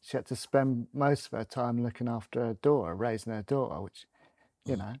younger, she had to spend most of her time looking after her daughter, raising her daughter, which,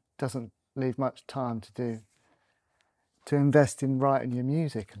 you know, doesn't leave much time to invest in writing your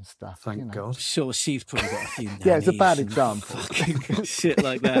music and stuff. Thank you know. God. Sure, she's probably got a few nannies. Yeah, it's a bad and example. fucking shit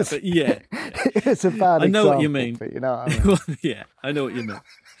like that, but yeah. It's a bad example. I know what you mean. But you know what I mean? Yeah, I know what you mean.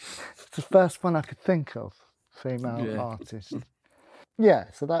 It's the first one I could think of, female artist.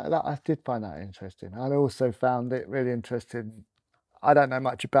 Yeah, so that I did find that interesting. I also found it really interesting. I don't know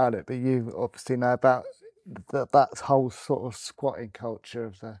much about it, but you obviously know about that whole sort of squatting culture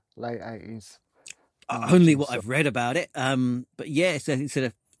of the late 80s. Only what I've read about it. But yeah, it's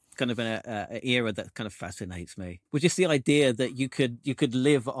a kind of an era that kind of fascinates me. Which is the idea that you could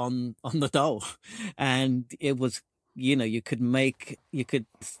live on the dole, and it was, you know, you could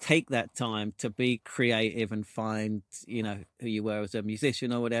take that time to be creative and find, you know, who you were as a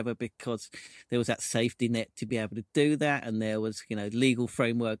musician or whatever, because there was that safety net to be able to do that, and there was, you know, legal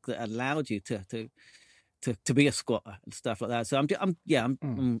framework that allowed you to be a squatter and stuff like that. So I'm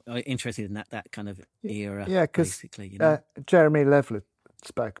interested in that kind of era. Yeah, because basically, you know? Jeremy Leveler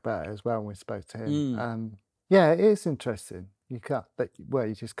spoke about it as well when we spoke to him. Yeah, it is interesting. You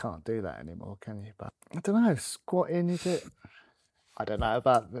just can't do that anymore, can you? But I don't know, squatting, is it? I don't know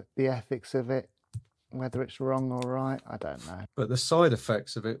about the ethics of it, whether it's wrong or right. I don't know. But the side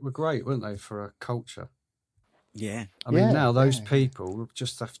effects of it were great, weren't they, for a culture? Yeah. I mean, now those people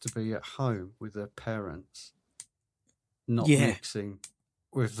just have to be at home with their parents, not mixing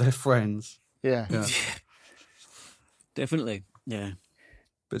with their friends. Yeah. Definitely. Yeah.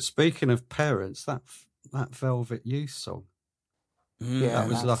 But speaking of parents, that Velvet Youth song, that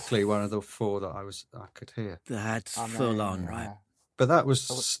was luckily one of the four that I could hear. That's full on, right? But that was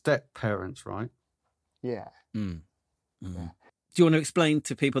step parents, right? Yeah. Yeah. Do you want to explain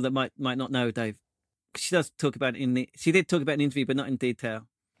to people that might not know, Dave? She does talk about it she did talk about it in the interview, but not in detail.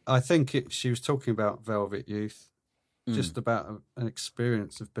 I think she was talking about Velvet Youth, just about an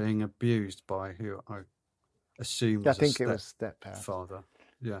experience of being abused by who I assume was it was step-parent. Father.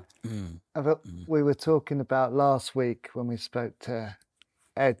 Yeah. We were talking about last week when we spoke to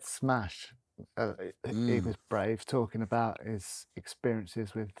Ed Smash. He was brave, talking about his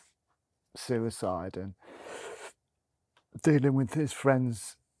experiences with suicide and dealing with his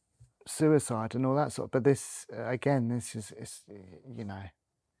friends' suicide and all that sort of. But this is you know,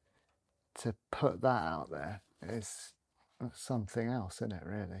 to put that out there is something else, isn't it,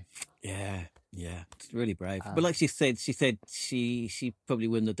 really? Yeah, it's really brave. But like she said she probably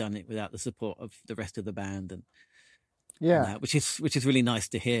wouldn't have done it without the support of the rest of the band, and which is really nice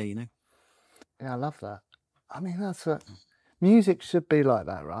to hear, you know. Yeah, I love that. I mean, that's what music should be like,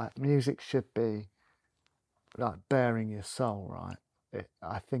 that, right? Music should be like bearing your soul, right?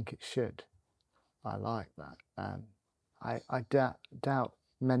 I think it should. I like that. I doubt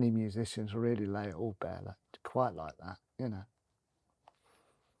many musicians really lay it all bare quite like that, you know.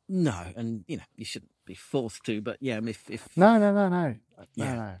 No, and you know, you shouldn't be forced to, but yeah, if No. No.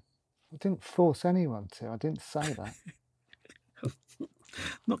 I didn't force anyone to. I didn't say that. I'm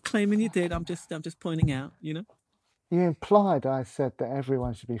not claiming you did. I'm just pointing out, you know. You implied I said that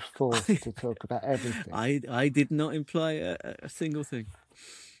everyone should be forced to talk about everything. I did not imply a single thing.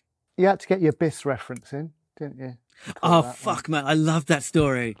 You had to get your Biss reference in, didn't you? Oh, fuck, man. I love that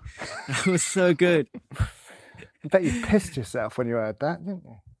story. That was so good. I bet you pissed yourself when you heard that, didn't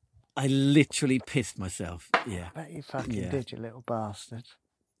you? I literally pissed myself. Yeah. I bet you fucking did, you little bastard.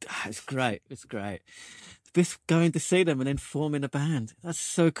 It's great. It's great. This going to see them and then forming a band. That's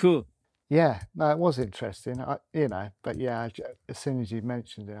so cool. Yeah, no, it was interesting, you know, but yeah, as soon as you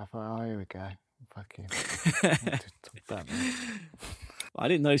mentioned it, I thought, oh, here we go. Fucking talk about that. I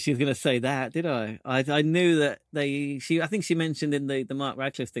didn't know she was going to say that, did I? I knew that I think she mentioned in the Mark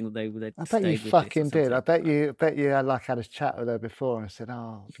Radcliffe thing that they I bet you fucking did. I bet you had a chat with her before and said,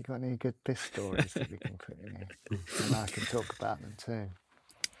 oh, have you got any good Biss stories that we can put in here? And I can talk about them too.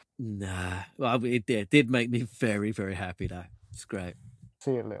 Nah, well, it did make me very, very happy though. It's great.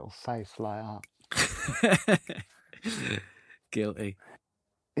 See your little face light up. Guilty.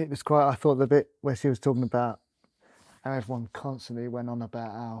 It was quite, I thought the bit where she was talking about how everyone constantly went on about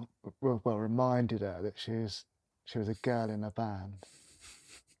how, reminded her that she was a girl in a band.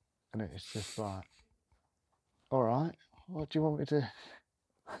 And it's just like, all right, what do you want me to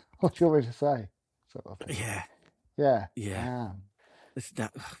say? Sort of thing. Yeah.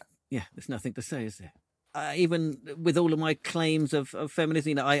 There's nothing to say, is there? Even with all of my claims of feminism,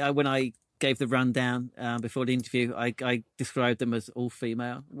 you know, when I gave the rundown before the interview. I described them as all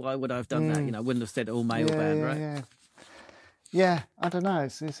female. Why would I have done that? You know, I wouldn't have said all male band, right? Yeah, I don't know.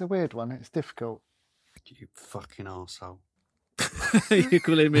 It's a weird one. It's difficult. You fucking arsehole. You're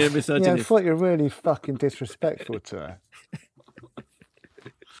calling me a misogynist. Yeah, I thought you were really fucking disrespectful to her.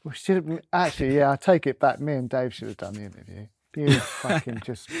 We should have, actually, yeah, I take it back. Me and Dave should have done the interview. You were fucking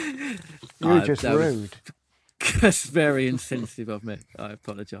just, you were just rude. That's very insensitive of me. I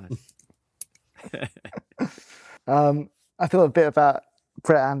apologise. I thought a bit about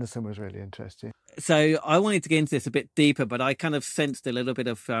Brett Anderson was really interesting. So I wanted to get into this a bit deeper, but I kind of sensed a little bit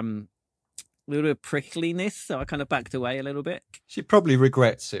of prickliness, so I kind of backed away a little bit. She probably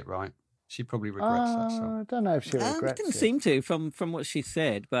regrets it, right? She probably regrets that song. I don't know if she regrets it. Didn't seem to from what she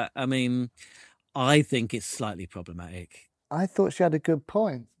said, but I mean, I think it's slightly problematic. I thought she had a good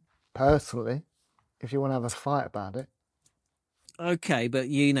point, personally, if you want to have a fight about it. Okay, but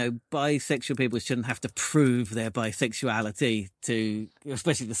you know, bisexual people shouldn't have to prove their bisexuality to,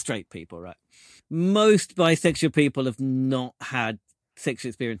 especially the straight people, right? Most bisexual people have not had sexual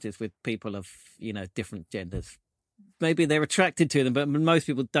experiences with people of, you know, different genders. Maybe they're attracted to them, but most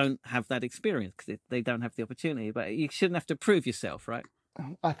people don't have that experience because they don't have the opportunity. But you shouldn't have to prove yourself, right?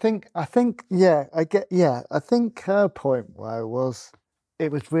 I think, yeah, I think her point was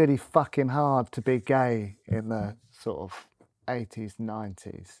it was really fucking hard to be gay in the sort of 80s,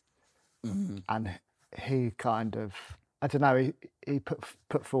 90s. Mm-hmm. And he kind of, I don't know, he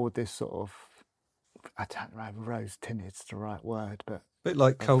put forward this sort of, I don't know, rose tinted's the right word, but... A bit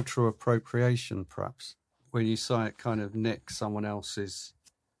like cultural appropriation, perhaps, when you say it kind of nicks someone else's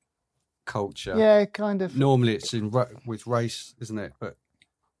culture. Yeah, kind of. Normally it's with race, isn't it? But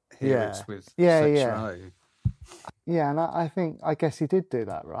here it's with sexuality. Yeah, and I guess he did do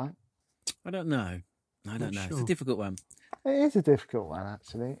that, right? I don't know. Sure. It's a difficult one. It is a difficult one,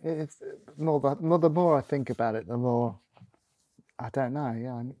 actually. It's the more I think about it, the more I don't know.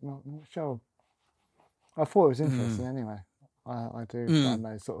 Yeah, I'm not sure. I thought it was interesting anyway. I do find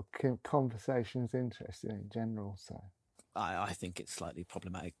those sort of conversations interesting in general. So I think it's slightly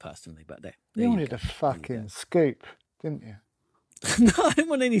problematic personally, but there you wanted a fucking scoop, didn't you? No, I didn't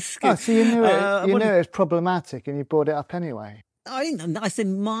want any scoop. Oh, so you knew it. You knew it was problematic, and you brought it up anyway. I said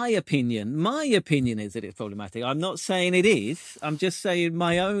my opinion. My opinion is that it's problematic. I'm not saying it is. I'm just saying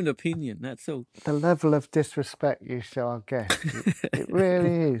my own opinion. That's all. The level of disrespect you show our guest, it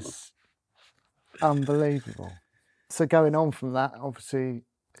really is unbelievable. So going on from that, obviously,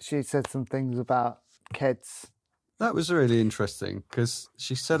 she said some things about kids. That was really interesting because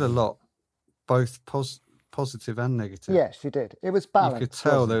she said a lot, both positive and negative. Yes, she did. It was balanced. You could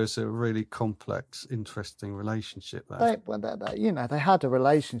tell there was a really complex, interesting relationship there. They had a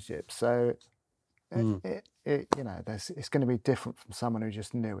relationship, so it's going to be different from someone who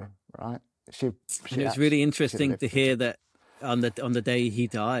just knew him, right? It was really interesting to hear that on the day he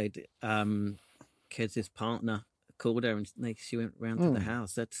died, Ked's partner called her and she went round to the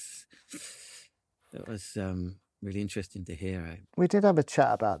house. That was really interesting to hear. We did have a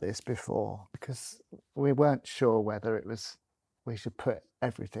chat about this before because we weren't sure whether we should put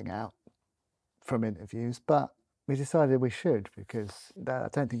everything out from interviews, but we decided we should because I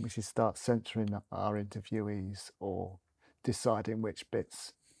don't think we should start censoring our interviewees or deciding which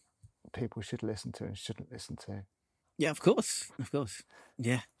bits people should listen to and shouldn't listen to. Yeah, of course.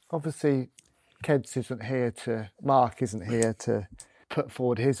 Yeah. Obviously, Mark isn't here to put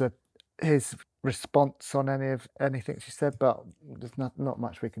forward his response on anything she said, but there's not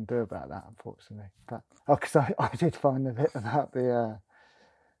much we can do about that, unfortunately. But because I did find the bit about the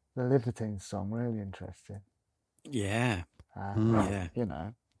Libertines song really interesting. Yeah. Yeah. You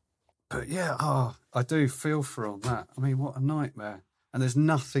know. But yeah, I do feel for her on that. I mean, what a nightmare. And there's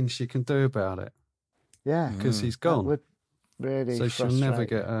nothing she can do about it. Yeah. Because he's gone. That would really so she'll never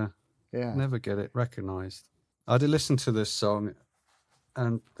get never get it recognised. I did listen to this song,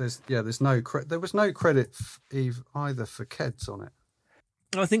 and there was no credit either for Keds on it.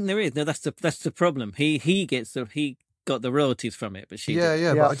 I think there is. No, that's the problem. He got the royalties from it, but she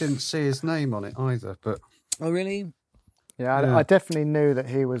but I didn't see his name on it either. But oh really? Yeah, I definitely knew that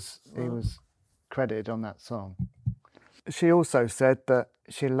he was credited on that song. She also said that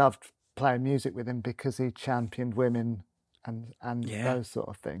she loved playing music with him because he championed women and those sort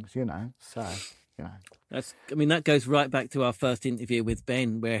of things, you know. So, you know. That goes right back to our first interview with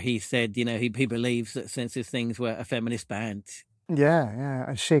Ben, where he said, you know, he believes that Sensitive Things were a feminist band. Yeah,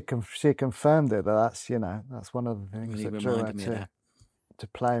 and she confirmed it. That's one of the things that drew her to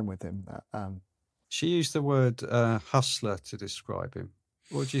playing with him. She used the word hustler to describe him.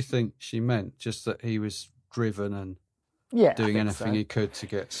 What do you think she meant? Just that he was driven and doing anything he could to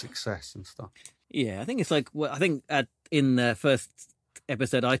get success and stuff. Yeah, I think it's like, well, I think in the first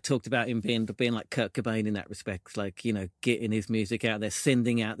episode I talked about him being like Kurt Cobain in that respect, like, you know, getting his music out there,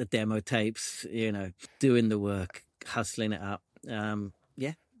 sending out the demo tapes, you know, doing the work, hustling it up.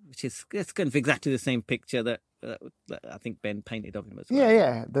 Which is, it's kind of exactly the same picture that I think Ben painted of him as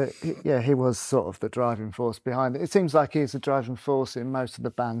well. He was sort of the driving force behind it. It seems like he's the driving force in most of the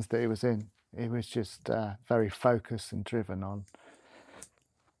bands that he was in. He was just very focused and driven on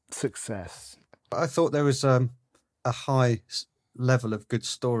success. I thought there was a high level of good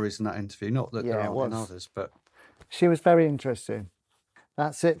stories in that interview. Not that there aren't in others, but she was very interesting.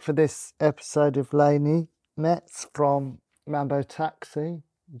 That's it for this episode of Laney Metz from Mambo Taxi,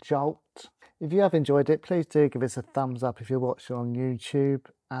 Jolt. If you have enjoyed it, please do give us a thumbs up if you're watching on YouTube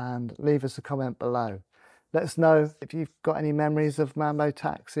and leave us a comment below. Let us know if you've got any memories of Mambo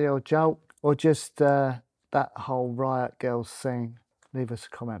Taxi or Jolt, or just that whole Riot Girls thing. Leave us a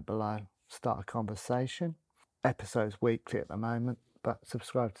comment below. Start a conversation. Episodes weekly at the moment, but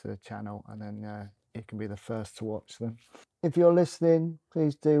subscribe to the channel and then you can be the first to watch them. If you're listening,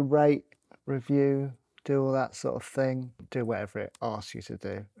 please do rate, review, do all that sort of thing. Do whatever it asks you to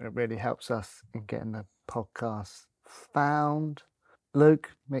do. It really helps us in getting the podcast found.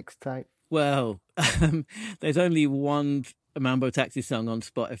 Luke, mixtape. Well, there's only one Mambo Taxi song on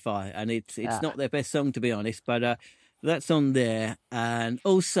Spotify, and it's not their best song, to be honest, but that's on there. And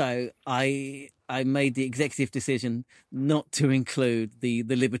also, I made the executive decision not to include the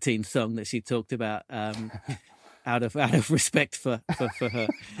Libertine song that she talked about, out of respect for her.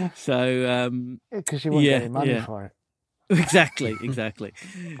 So because she wouldn't get any money for it. Exactly.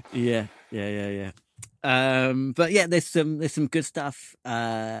 Yeah. But yeah, there's some good stuff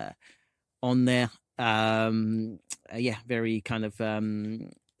on there. Very kind of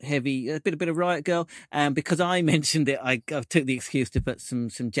heavy, a bit of Riot Girl. Because I mentioned it, I took the excuse to put some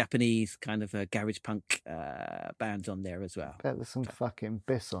Japanese kind of garage punk bands on there as well. Bet there's some fucking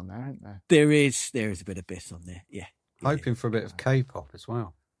Biss on there, isn't there? There is a bit of Biss on there. Yeah. Hoping for a bit of K-pop as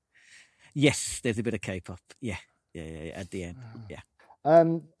well. Yes, there's a bit of K-pop. Yeah. At the end. Yeah.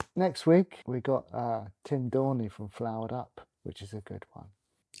 Next week we got Tim Dorney from Flowered Up, which is a good one.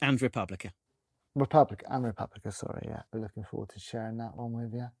 And Republica, sorry, yeah. We're looking forward to sharing that one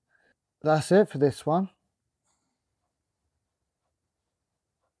with you. That's it for this one.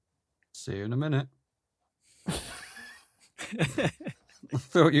 See you in a minute. I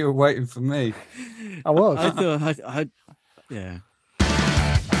thought you were waiting for me. I was. I thought, yeah.